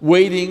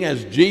waiting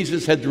as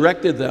Jesus had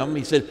directed them.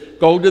 He said,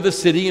 go to the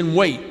city and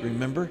wait,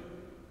 remember?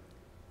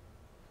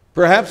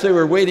 Perhaps they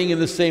were waiting in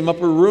the same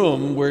upper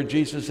room where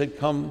Jesus had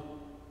come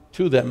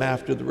to them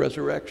after the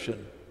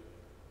resurrection.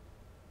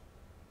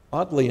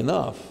 Oddly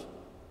enough,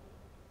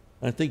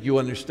 I think you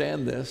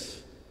understand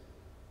this,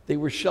 they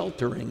were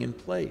sheltering in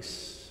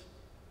place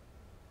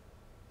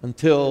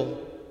until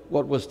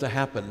what was to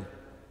happen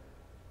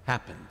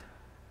happened.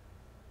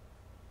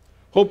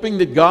 Hoping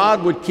that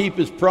God would keep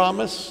his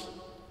promise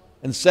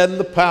and send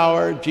the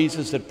power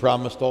Jesus had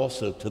promised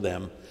also to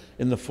them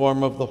in the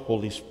form of the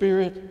Holy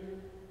Spirit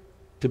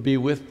to be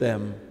with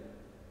them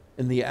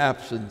in the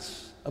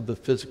absence of the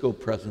physical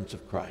presence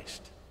of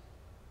Christ.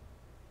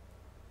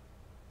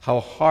 How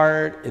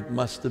hard it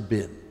must have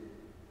been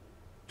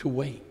to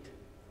wait.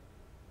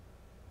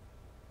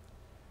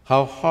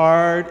 How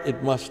hard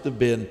it must have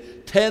been.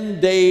 10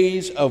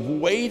 days of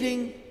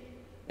waiting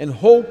and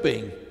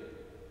hoping,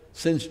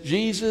 since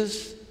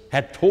Jesus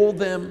had told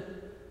them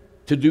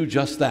to do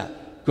just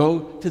that. Go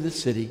to the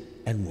city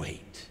and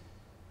wait.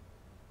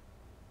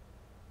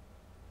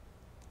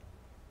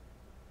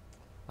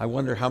 I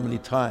wonder how many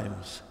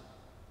times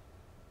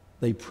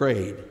they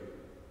prayed,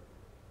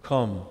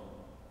 come,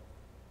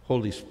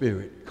 Holy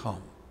Spirit,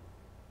 come.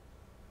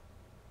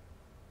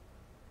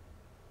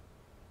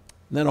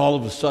 And then all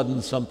of a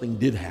sudden something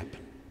did happen.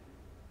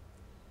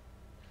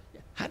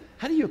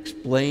 How do you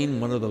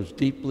explain one of those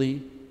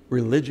deeply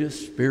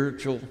religious,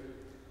 spiritual,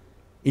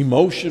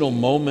 emotional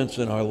moments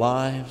in our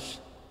lives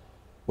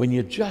when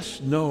you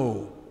just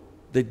know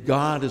that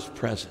God is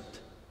present?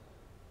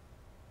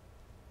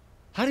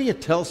 How do you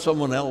tell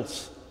someone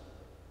else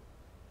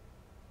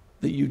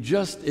that you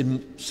just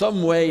in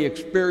some way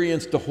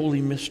experienced a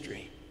holy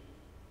mystery?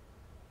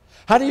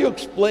 How do you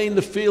explain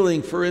the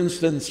feeling, for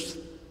instance,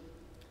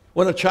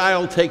 when a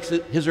child takes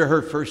his or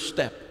her first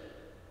step,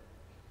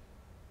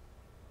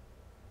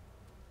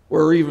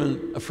 or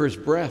even a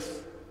first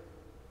breath,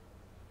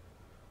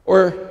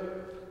 or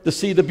to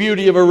see the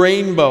beauty of a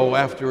rainbow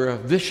after a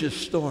vicious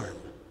storm?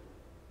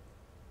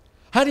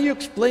 How do you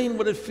explain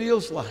what it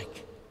feels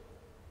like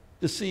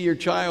to see your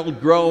child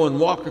grow and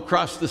walk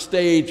across the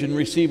stage and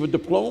receive a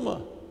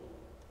diploma?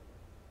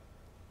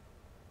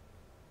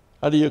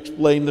 How do you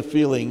explain the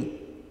feeling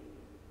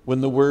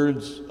when the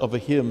words of a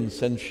hymn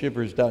send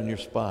shivers down your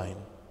spine?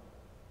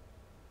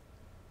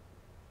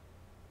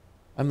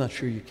 I'm not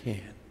sure you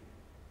can.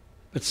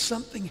 But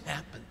something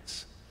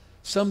happens.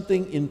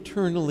 Something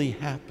internally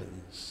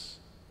happens.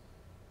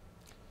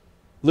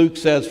 Luke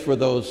says for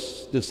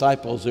those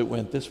disciples it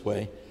went this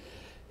way.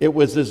 It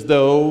was as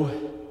though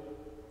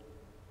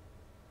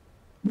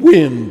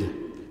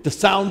wind The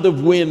sound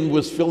of wind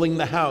was filling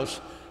the house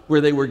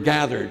where they were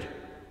gathered.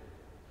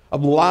 A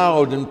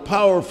loud and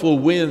powerful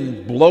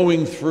wind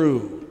blowing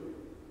through.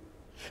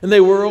 And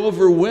they were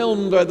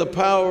overwhelmed by the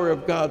power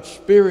of God's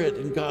Spirit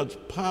and God's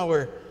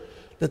power,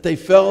 that they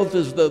felt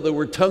as though there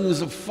were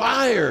tongues of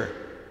fire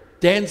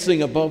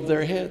dancing above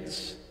their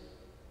heads.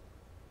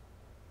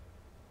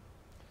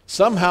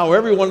 Somehow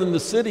everyone in the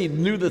city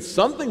knew that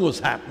something was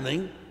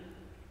happening.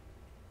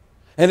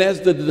 And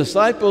as the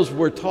disciples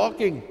were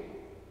talking,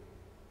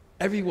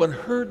 everyone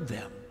heard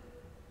them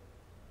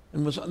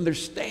and was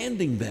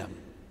understanding them,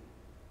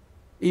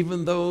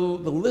 even though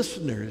the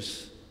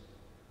listeners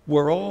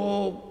were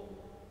all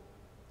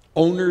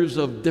owners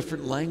of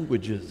different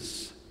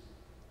languages.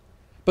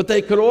 But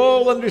they could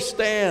all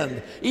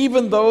understand.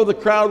 Even though the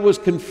crowd was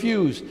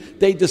confused,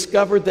 they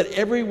discovered that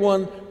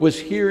everyone was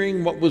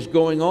hearing what was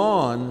going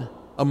on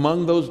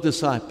among those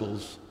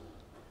disciples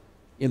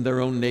in their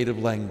own native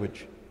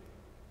language.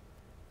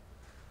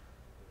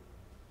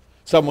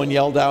 Someone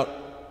yelled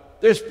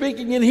out, "They're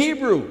speaking in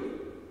Hebrew."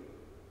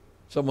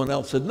 Someone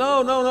else said,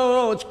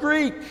 No, it's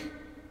Greek."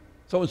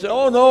 Someone said,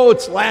 "Oh, no,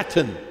 it's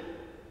Latin."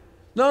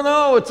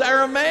 No, it's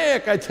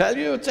Aramaic. I tell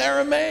you, it's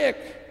Aramaic.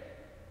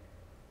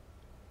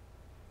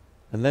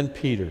 And then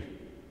Peter,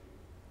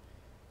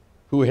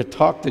 who had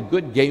talked a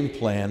good game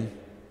plan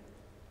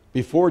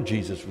before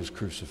Jesus was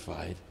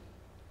crucified,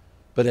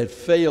 but had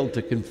failed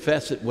to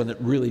confess it when it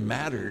really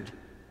mattered,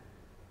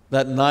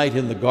 that night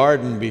in the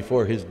garden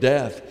before his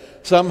death,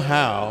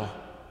 somehow,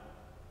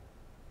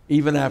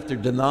 even after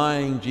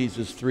denying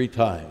Jesus 3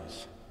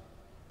 times,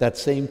 that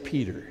same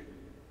Peter,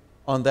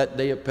 on that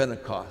day of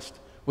Pentecost,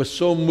 was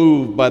so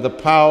moved by the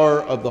power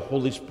of the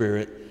Holy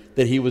Spirit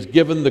that he was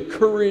given the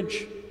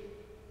courage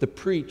to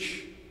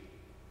preach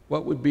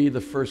what would be the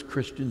first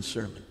Christian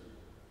sermon,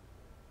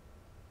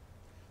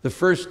 the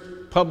first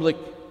public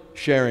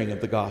sharing of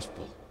the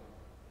gospel.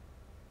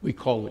 We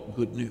call it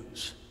good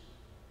news.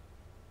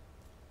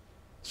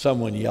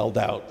 Someone yelled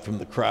out from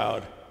the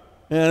crowd,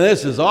 "Man,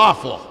 this is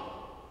awful.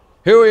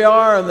 Here we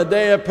are on the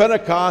day of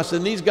Pentecost,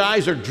 and these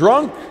guys are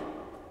drunk.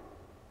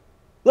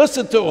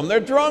 Listen to them,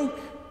 they're drunk."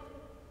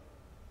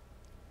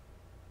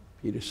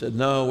 Peter said,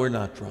 "No, we're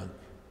not drunk.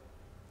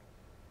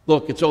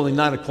 Look, it's only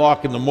 9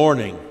 o'clock in the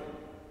morning.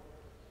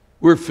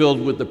 We're filled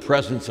with the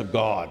presence of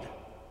God.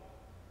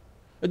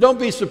 And don't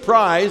be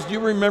surprised, you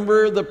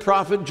remember the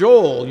prophet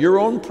Joel, your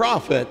own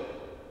prophet,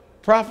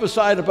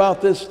 prophesied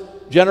about this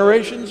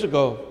generations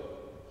ago.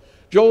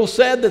 Joel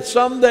said that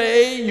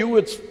someday you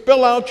would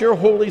spill out your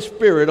Holy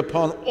Spirit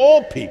upon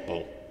all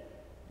people,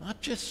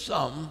 not just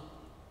some,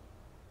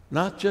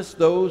 not just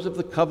those of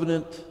the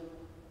covenant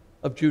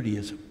of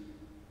Judaism,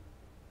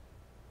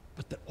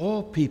 but that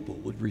all people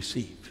would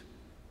receive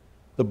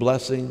the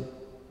blessing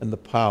and the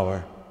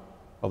power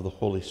of the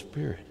Holy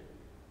Spirit."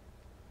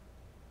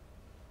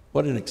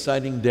 What an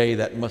exciting day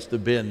that must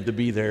have been to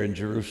be there in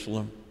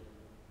Jerusalem.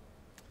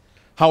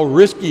 How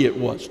risky it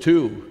was,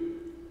 too,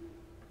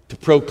 to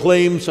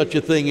proclaim such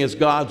a thing as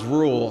God's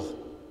rule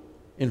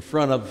in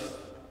front of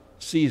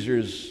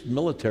Caesar's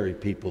military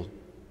people.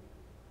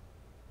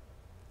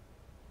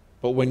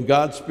 But when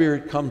God's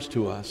Spirit comes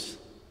to us,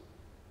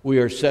 we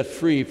are set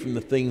free from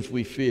the things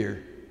we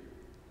fear.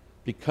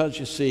 Because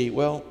you see,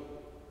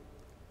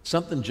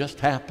 something just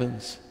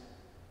happens.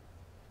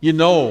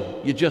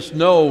 You just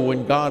know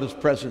when God is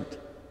present.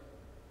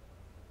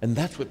 And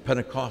that's what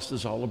Pentecost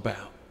is all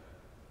about.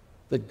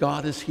 That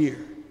God is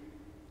here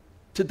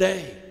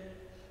today.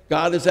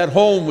 God is at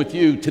home with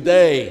you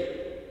today.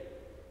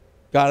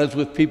 God is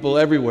with people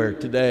everywhere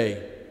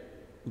today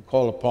who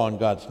call upon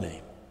God's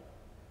name.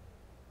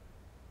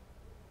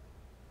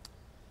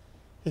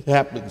 It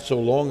happened so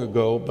long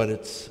ago, but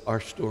it's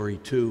our story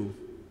too.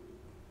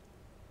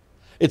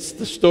 It's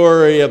the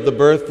story of the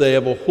birthday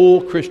of a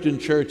whole Christian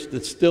church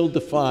that still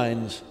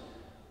defines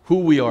who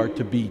we are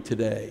to be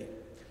today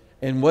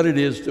and what it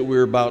is that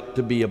we're about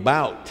to be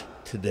about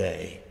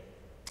today.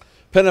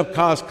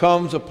 Pentecost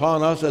comes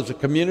upon us as a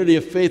community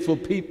of faithful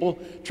people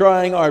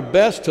trying our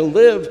best to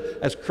live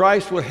as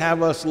Christ would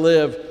have us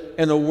live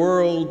in a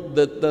world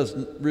that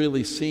doesn't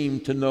really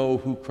seem to know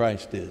who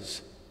Christ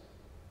is.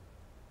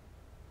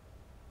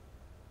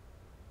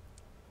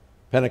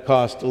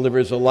 Pentecost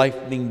delivers a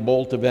lightning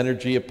bolt of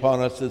energy upon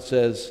us that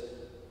says,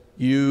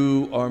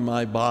 "You are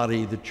my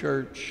body, the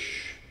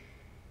church.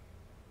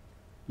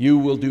 You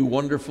will do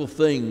wonderful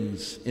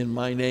things in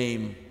my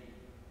name.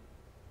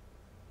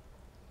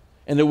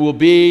 And it will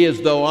be as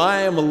though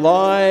I am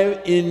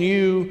alive in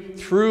you,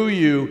 through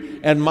you,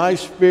 and my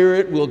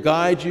Spirit will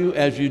guide you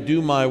as you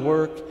do my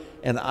work,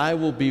 and I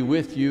will be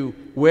with you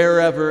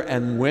wherever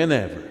and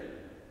whenever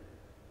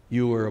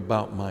you are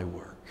about my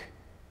work."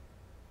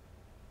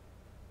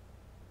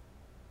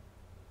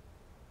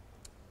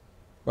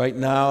 Right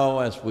now,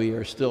 as we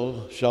are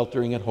still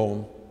sheltering at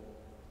home,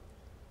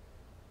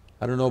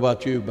 I don't know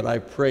about you, but I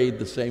prayed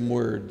the same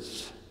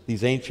words,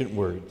 these ancient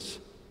words.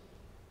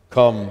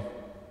 Come,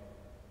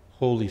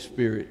 Holy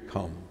Spirit,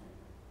 come.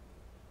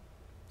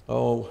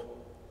 Oh,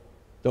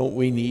 don't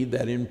we need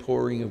that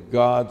inpouring of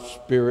God's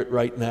Spirit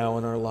right now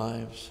in our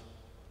lives?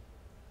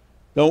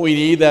 Don't we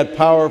need that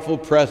powerful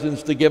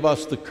presence to give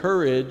us the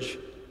courage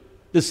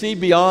to see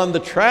beyond the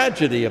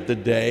tragedy of the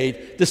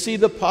day, to see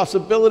the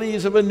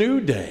possibilities of a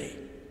new day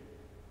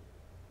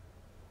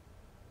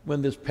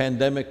when this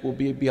pandemic will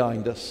be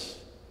behind us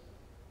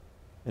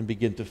and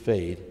begin to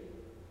fade?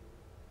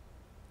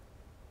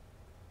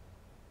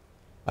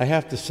 I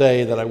have to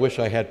say that I wish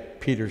I had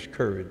Peter's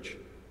courage.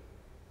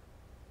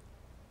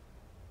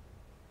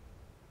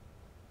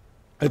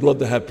 I'd love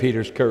to have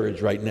Peter's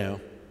courage right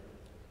now.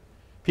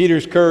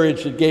 Peter's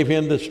courage that gave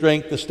him the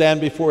strength to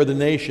stand before the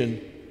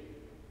nation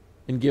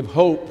and give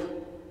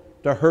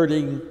hope to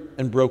hurting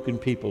and broken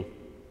people.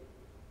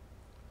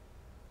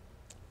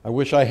 I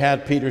wish I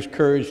had Peter's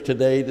courage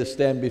today to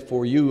stand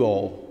before you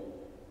all.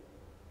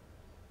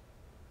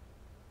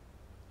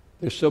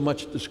 There's so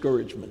much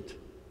discouragement.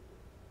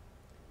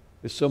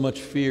 There's so much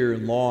fear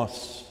and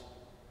loss.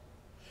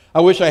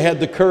 I wish I had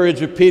the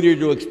courage of Peter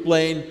to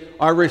explain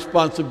our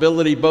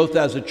responsibility both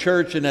as a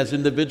church and as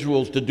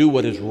individuals to do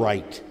what is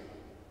right.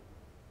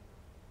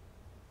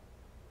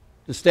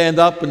 To stand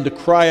up and to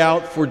cry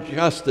out for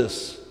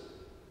justice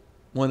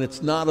when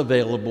it's not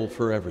available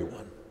for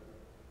everyone.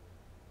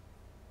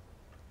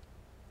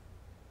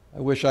 I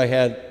wish I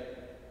had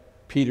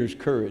Peter's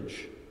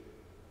courage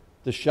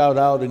to shout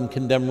out and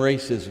condemn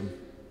racism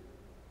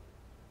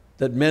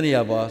that many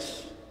of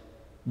us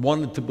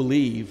wanted to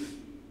believe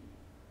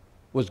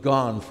was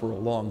gone for a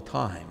long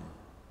time.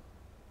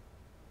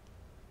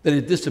 That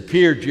it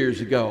disappeared years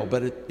ago,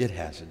 but it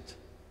hasn't.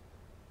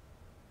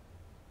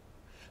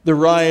 The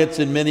riots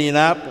in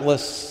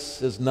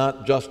Minneapolis is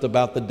not just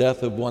about the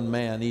death of one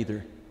man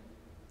either.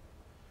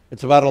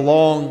 It's about a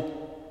long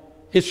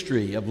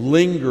history of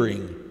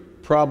lingering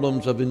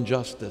problems of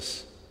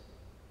injustice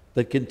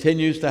that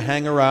continues to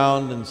hang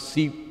around and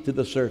seep to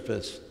the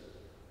surface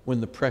when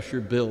the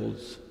pressure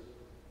builds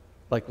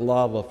like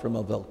lava from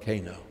a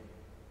volcano.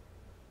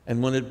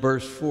 And when it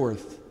bursts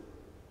forth,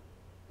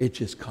 it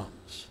just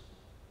comes.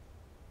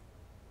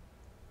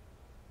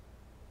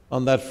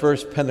 On that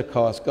first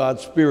Pentecost,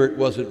 God's Spirit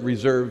wasn't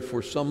reserved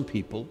for some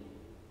people,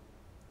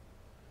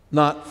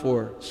 not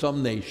for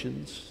some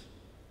nations,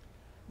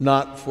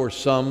 not for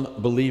some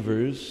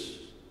believers,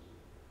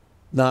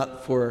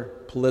 not for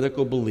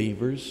political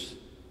believers.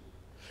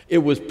 It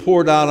was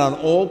poured out on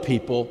all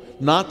people,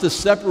 not to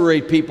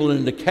separate people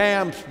into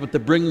camps, but to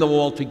bring them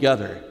all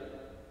together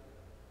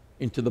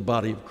into the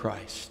body of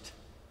Christ.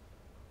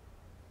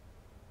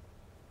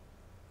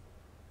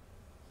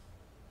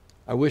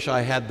 I wish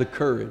I had the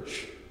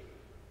courage.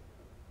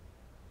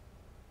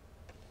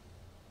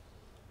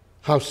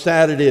 How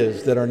sad it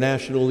is that our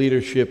national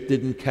leadership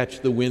didn't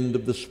catch the wind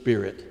of the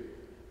Spirit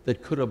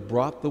that could have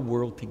brought the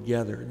world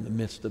together in the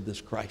midst of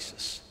this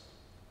crisis.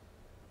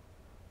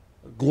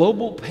 A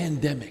global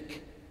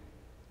pandemic.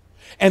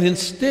 And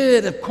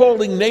instead of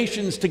calling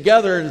nations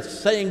together and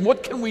saying,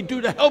 what can we do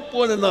to help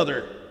one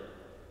another?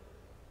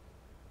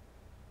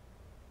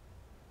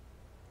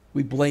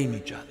 We blame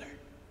each other.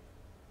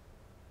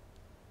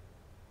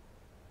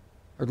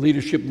 Our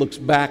leadership looks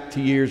back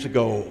to years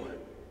ago.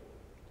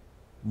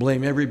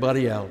 Blame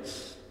everybody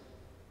else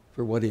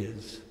for what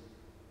is.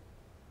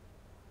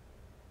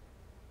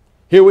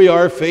 Here we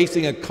are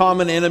facing a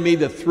common enemy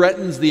that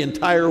threatens the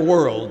entire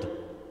world.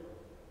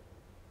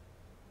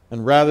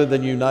 And rather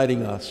than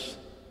uniting us,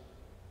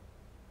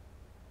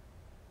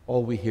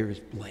 all we hear is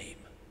blame.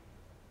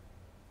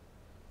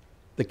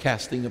 The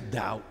casting of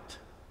doubt,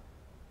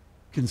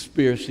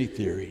 conspiracy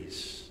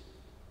theories,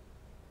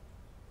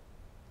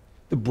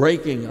 the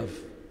breaking of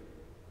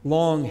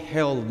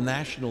long-held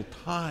national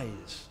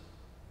ties,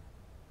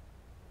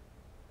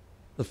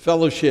 the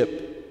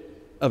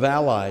fellowship of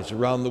allies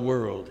around the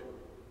world,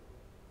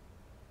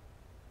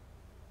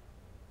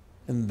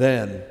 and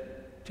then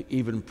to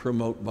even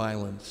promote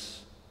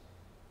violence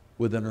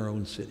within our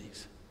own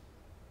cities.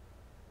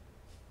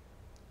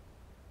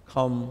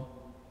 Come,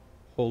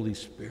 Holy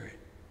Spirit,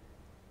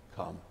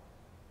 come.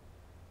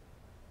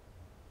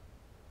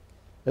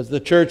 As the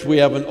church, we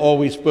haven't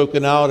always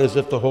spoken out as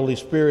if the Holy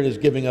Spirit is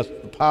giving us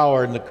the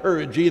power and the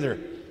courage either.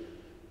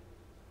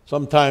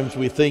 Sometimes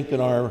we think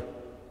in our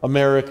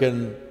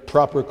American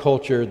proper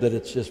culture that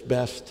it's just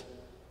best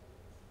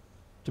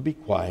to be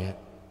quiet,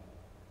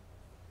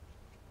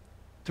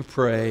 to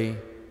pray,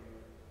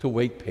 to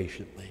wait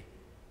patiently.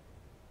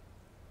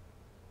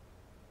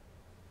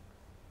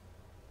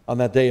 On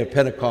that day of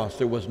Pentecost,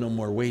 there was no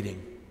more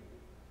waiting.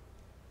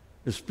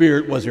 The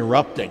Spirit was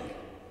erupting,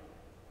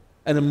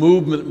 and a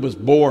movement was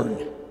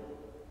born.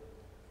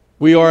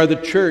 We are the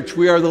church.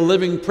 We are the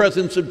living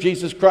presence of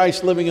Jesus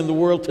Christ living in the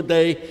world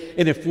today.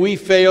 And if we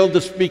fail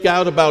to speak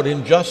out about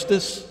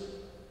injustice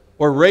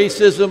or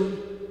racism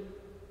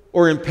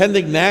or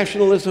impending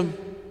nationalism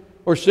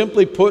or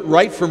simply put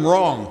right from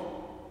wrong,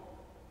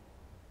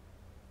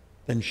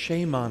 then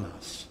shame on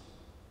us.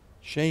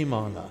 Shame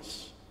on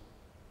us.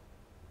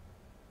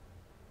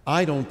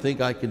 I don't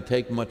think I can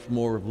take much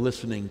more of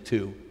listening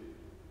to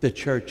the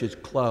church is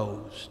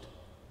closed.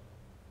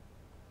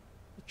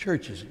 The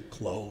church isn't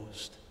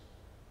closed.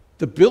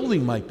 The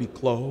building might be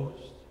closed,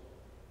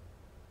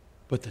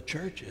 but the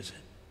church isn't.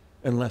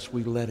 unless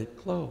we let it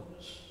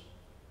close.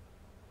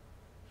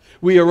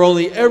 We are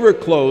only ever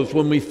closed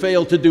when we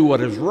fail to do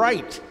what is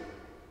right,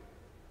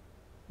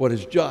 what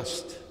is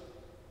just,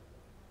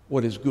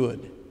 what is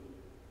good,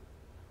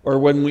 or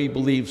when we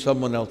believe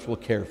someone else will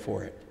care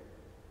for it.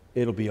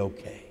 It'll be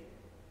okay.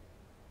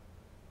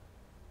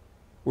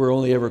 We're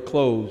only ever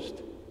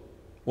closed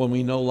when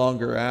we no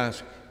longer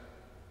ask,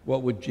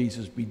 what would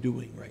Jesus be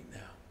doing right now?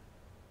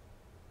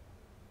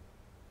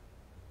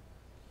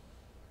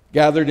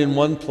 Gathered in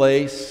one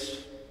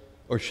place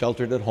or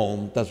sheltered at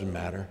home, doesn't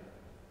matter.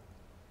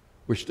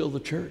 We're still the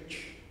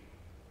church.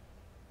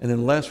 And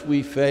unless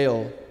we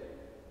fail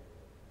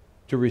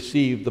to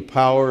receive the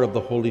power of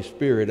the Holy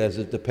Spirit as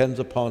it depends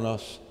upon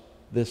us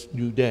this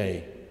new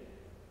day,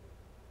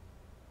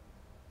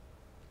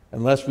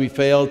 unless we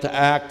fail to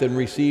act and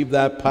receive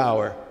that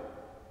power,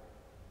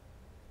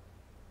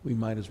 we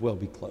might as well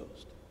be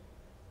closed.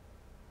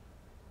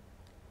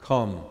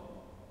 Come,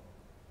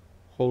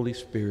 Holy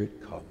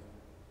Spirit, come.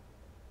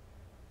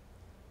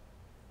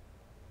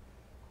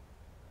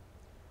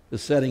 The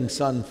setting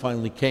sun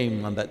finally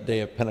came on that day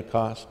of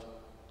Pentecost,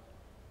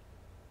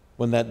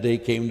 when that day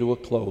came to a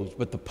close.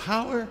 But the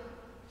power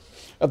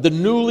of the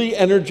newly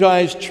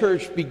energized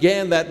church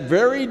began that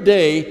very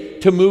day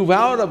to move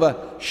out of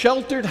a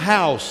sheltered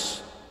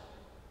house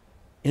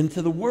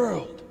into the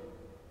world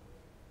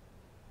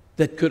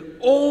that could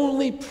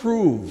only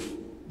prove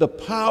the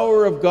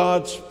power of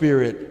God's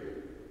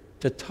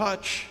Spirit to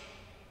touch,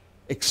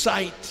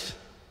 excite,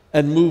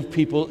 and move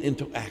people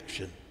into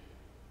action.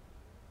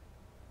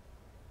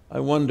 I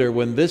wonder,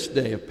 when this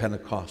day of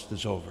Pentecost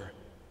is over,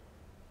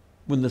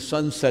 when the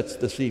sun sets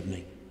this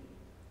evening,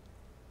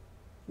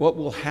 what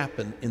will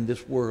happen in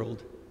this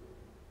world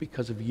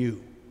because of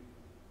you,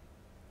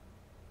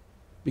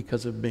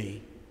 because of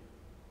me?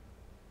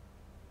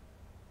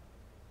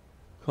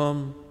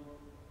 Come,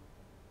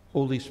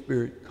 Holy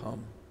Spirit,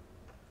 come.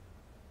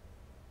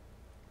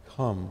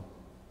 Come,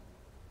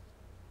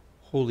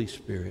 Holy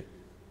Spirit,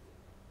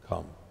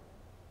 come.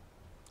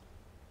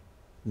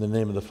 In the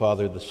name of the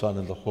Father, the Son,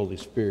 and the Holy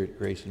Spirit,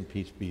 grace and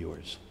peace be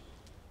yours.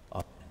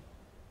 Amen.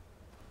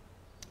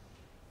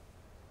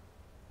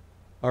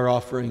 Our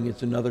offering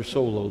is another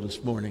solo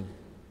this morning.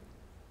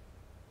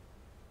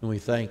 And we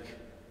thank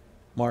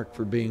Mark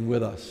for being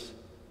with us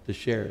to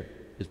share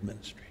his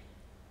ministry.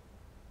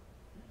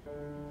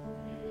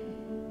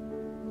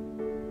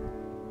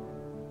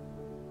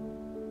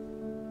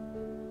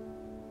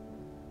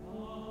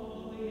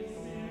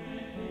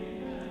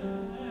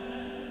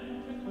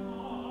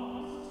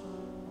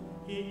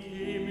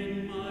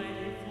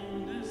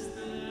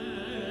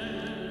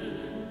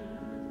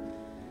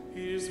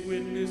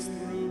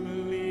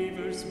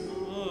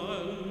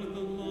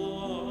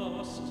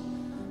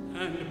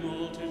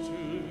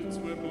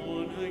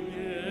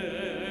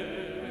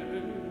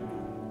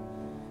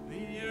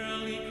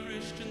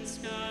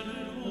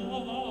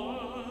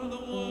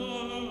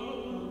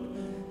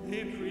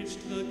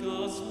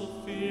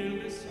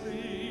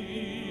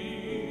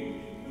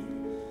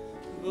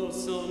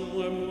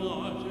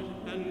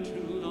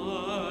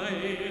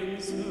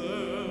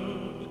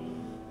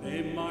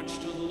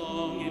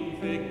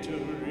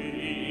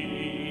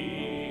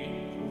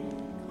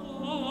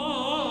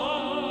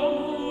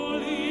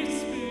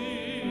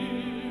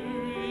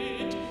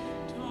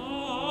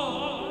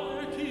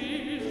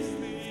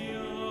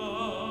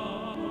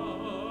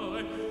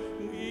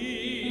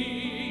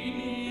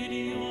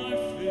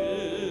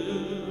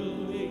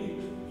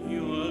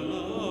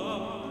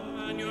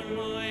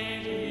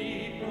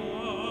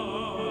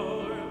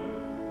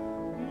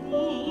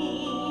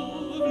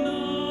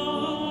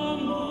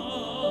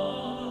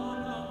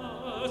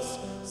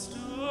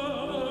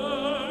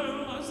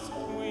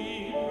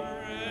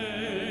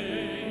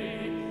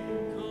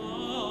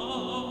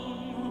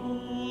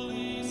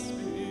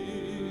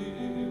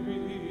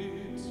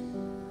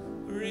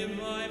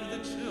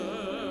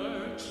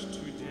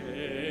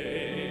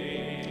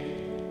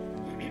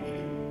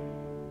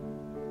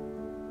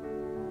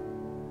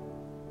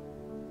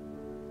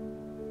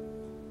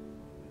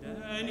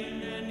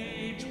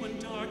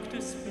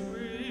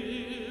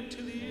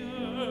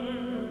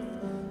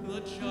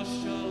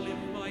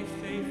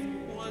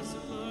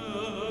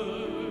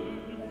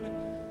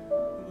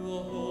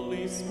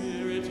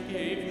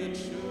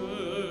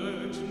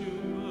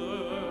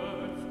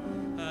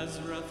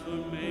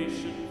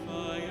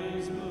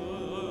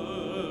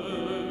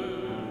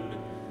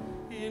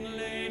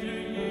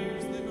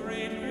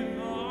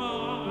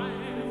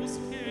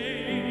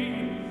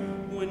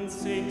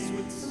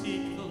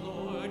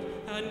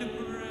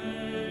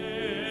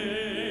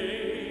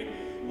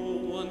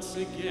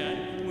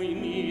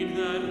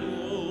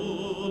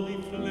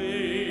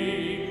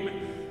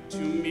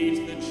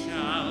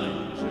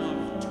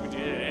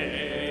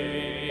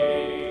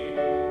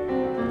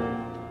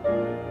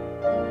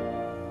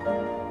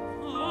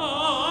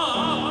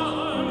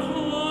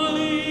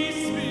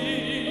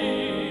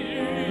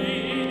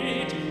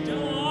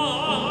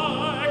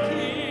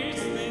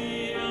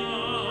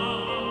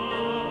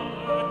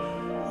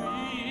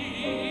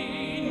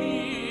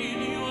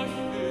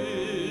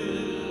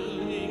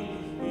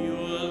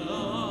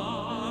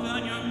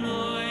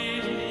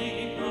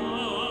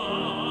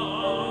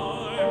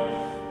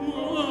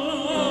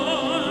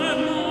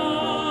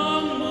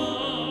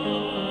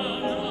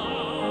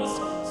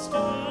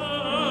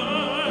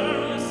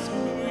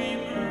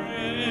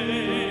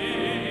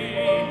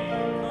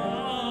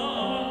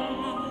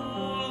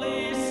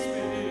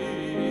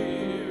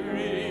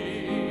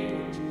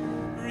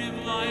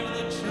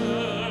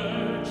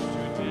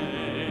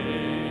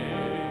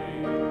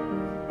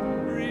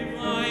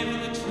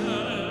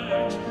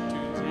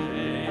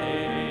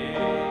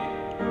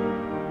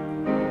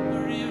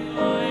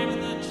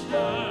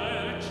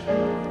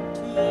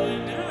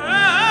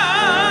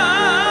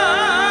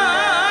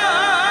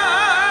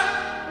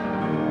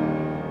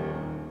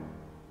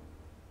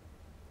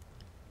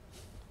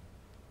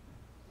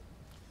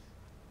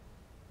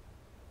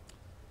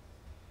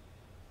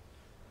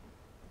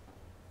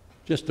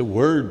 Just a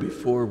word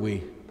before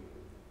we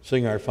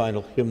sing our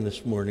final hymn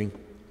this morning.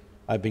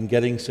 I've been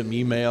getting some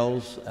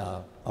emails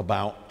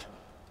about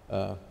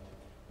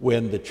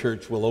when the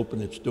church will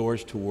open its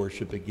doors to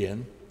worship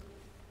again.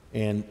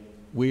 And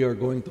we are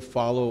going to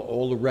follow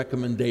all the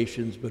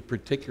recommendations, but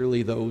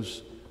particularly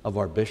those of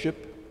our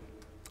bishop,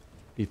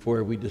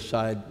 before we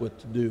decide what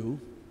to do.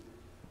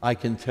 I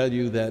can tell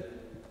you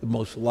that the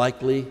most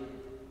likely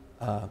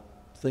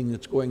thing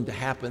that's going to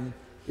happen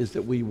is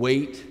that we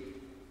wait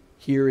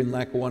here in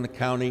Lackawanna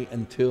County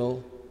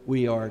until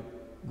we are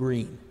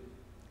green.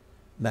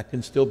 And that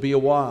can still be a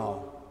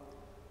while.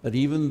 But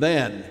even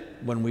then,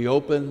 when we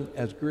open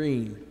as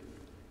green,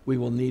 we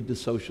will need to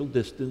social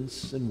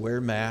distance and wear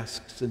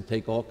masks and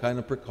take all kinds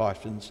of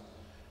precautions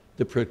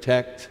to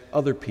protect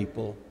other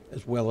people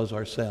as well as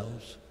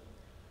ourselves.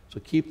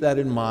 So keep that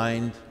in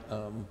mind.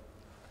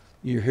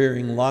 You're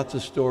hearing lots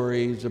of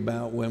stories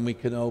about when we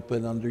can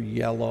open under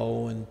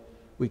yellow and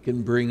we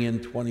can bring in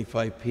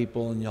 25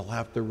 people and you'll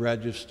have to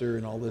register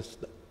and all this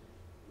stuff.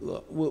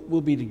 We'll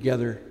be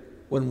together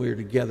when we're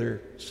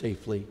together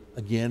safely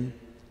again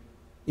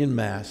in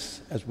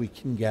mass as we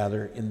can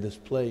gather in this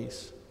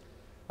place.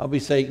 I'll be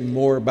saying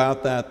more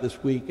about that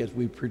this week as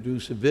we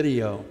produce a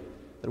video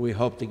that we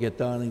hope to get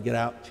done and get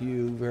out to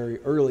you very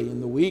early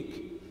in the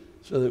week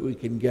so that we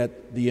can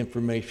get the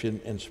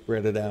information and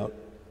spread it out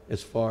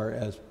as far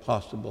as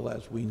possible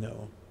as we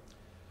know.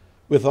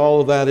 With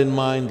all of that in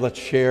mind, let's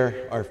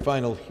share our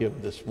final hymn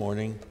this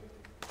morning,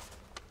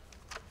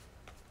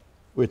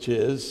 which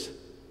is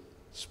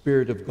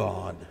Spirit of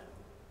God.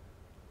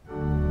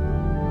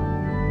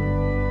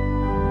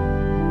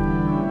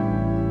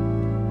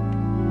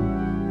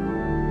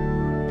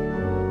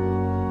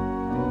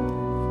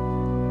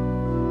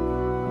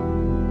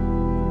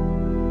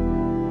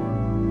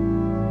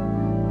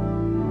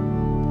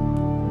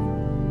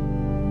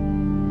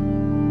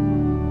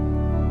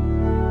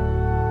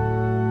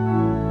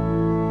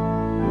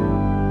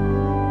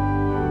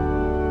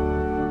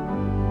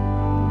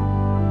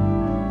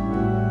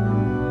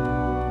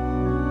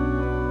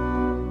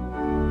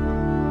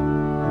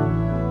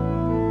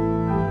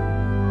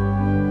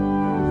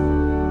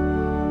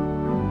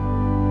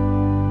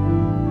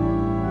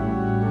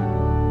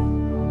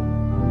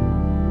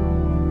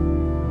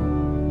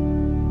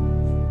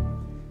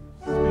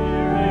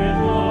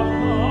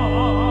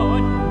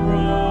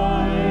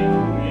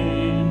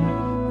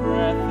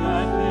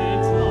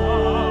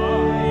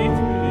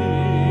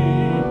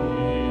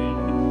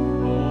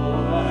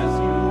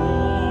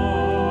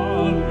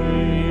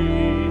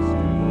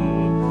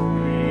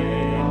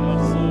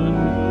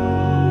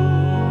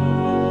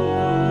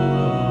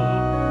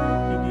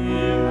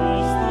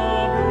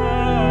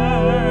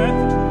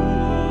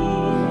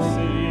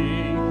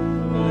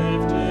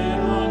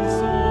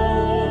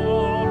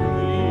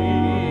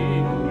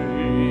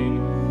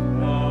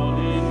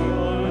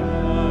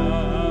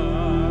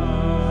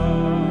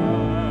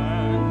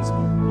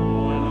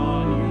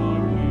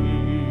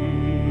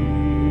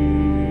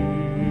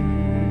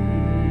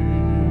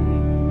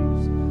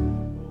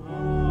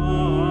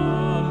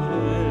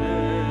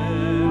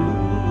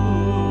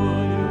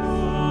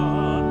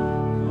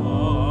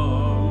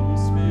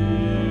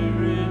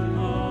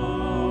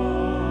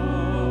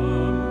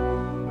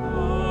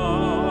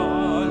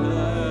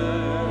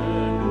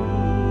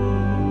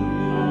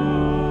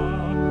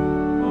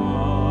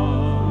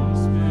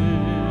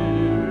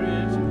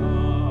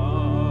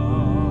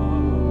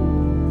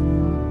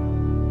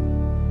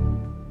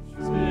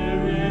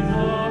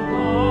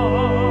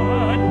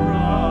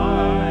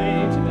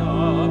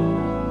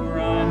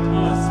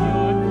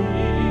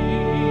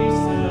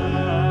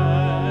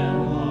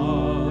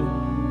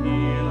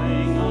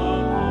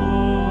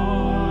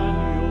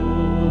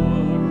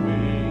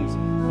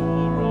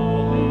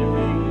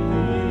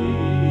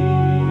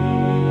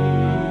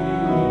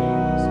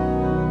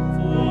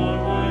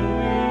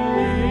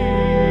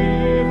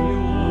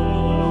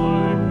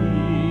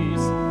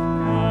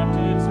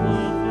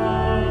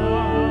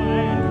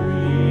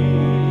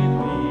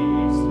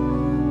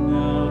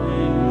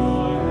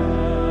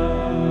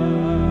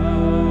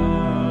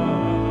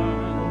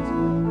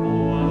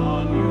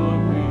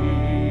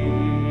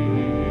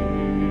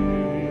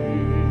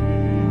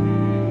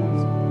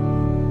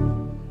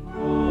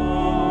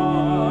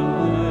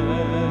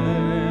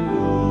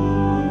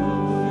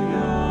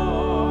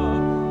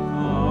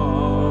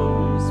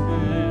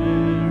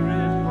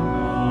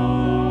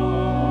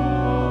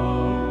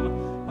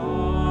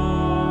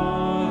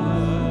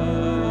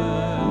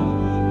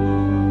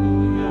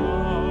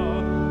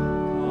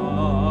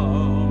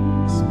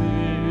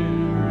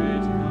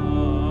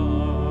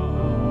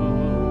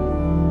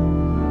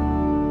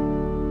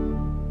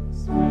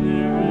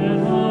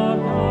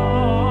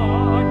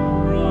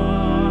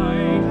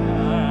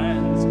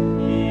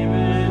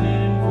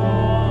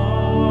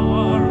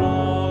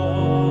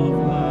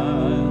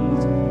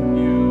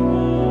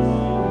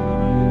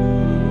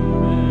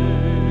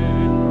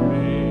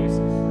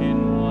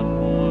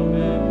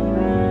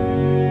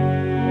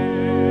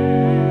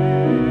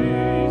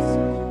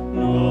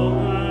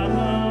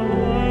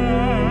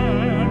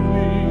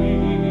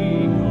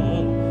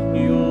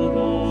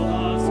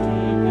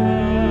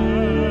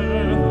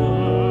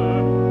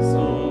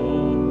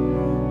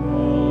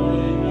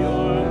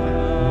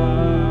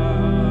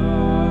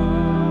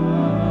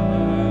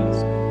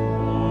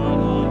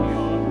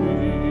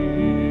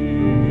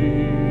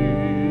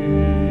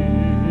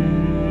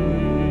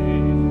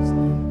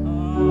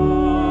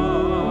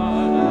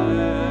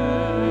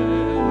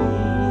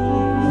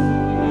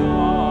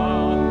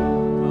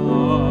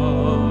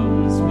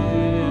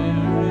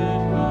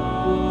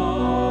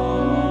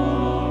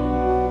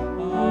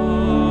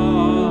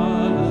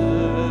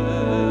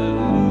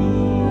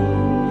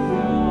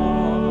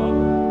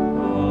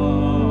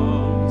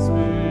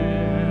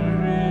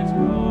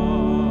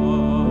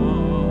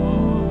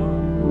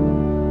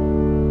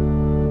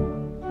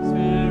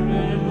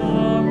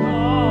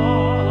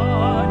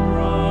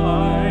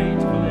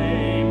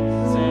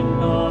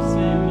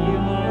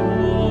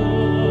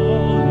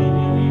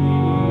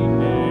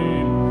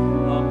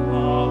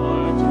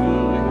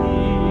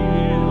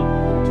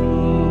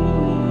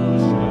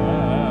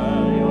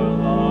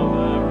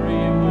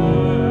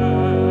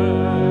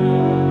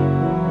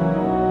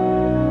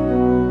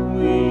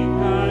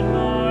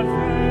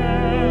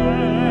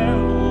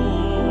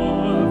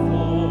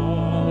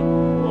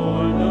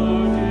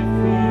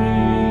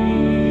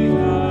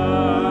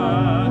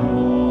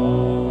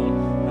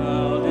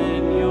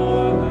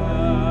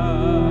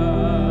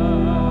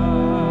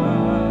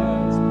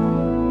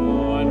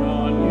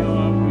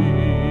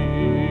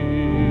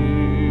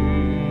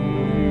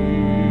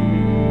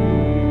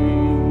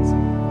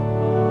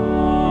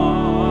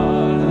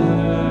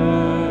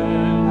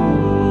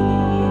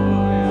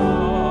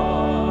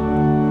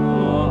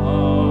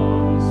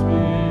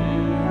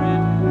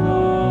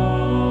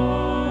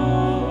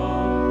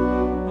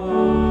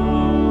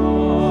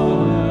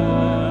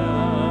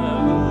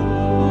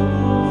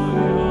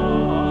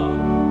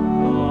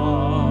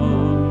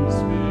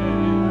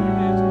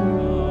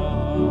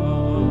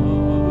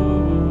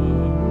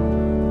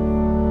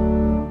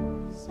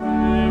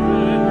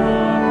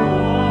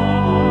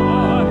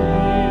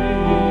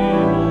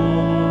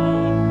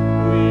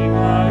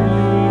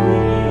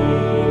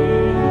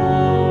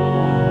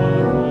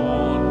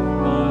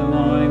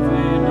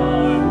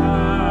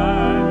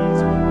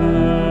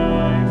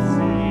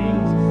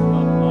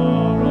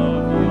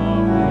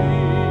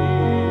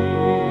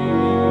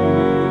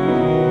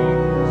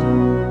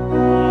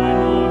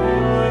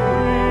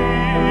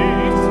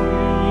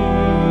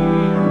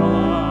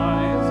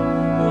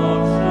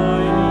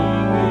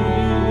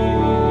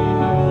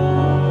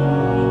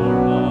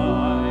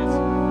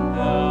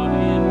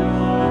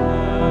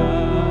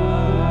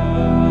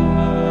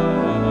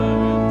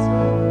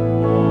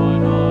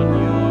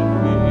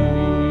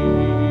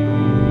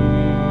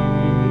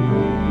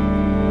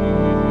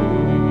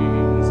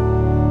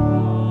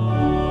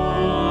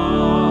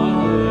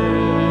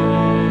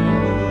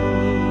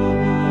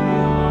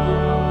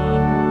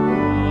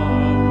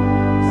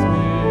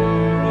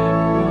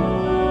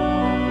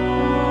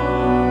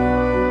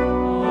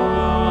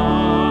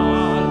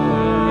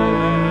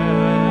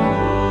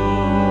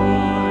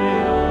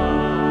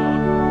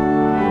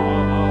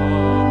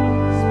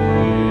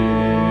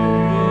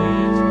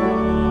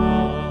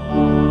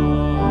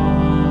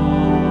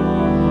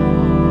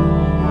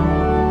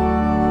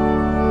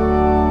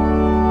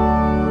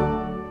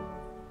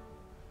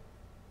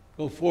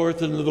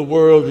 forth into the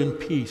world in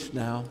peace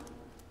now,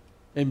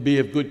 and be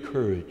of good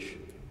courage.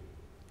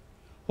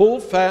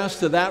 Hold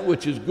fast to that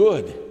which is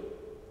good.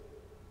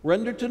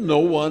 Render to no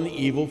one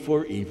evil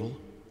for evil.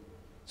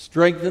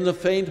 Strengthen the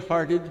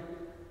faint-hearted.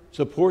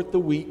 Support the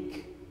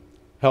weak.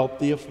 Help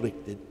the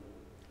afflicted.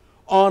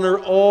 Honor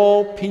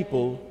all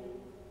people.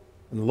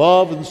 And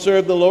love and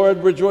serve the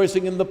Lord,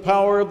 rejoicing in the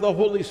power of the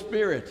Holy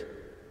Spirit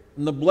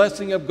and the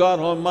blessing of God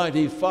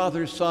Almighty,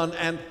 Father, Son,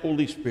 and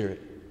Holy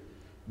Spirit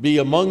be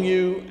among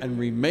you and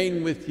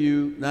remain with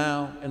you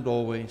now and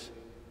always.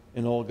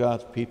 And all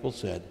God's people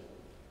said,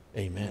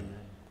 Amen.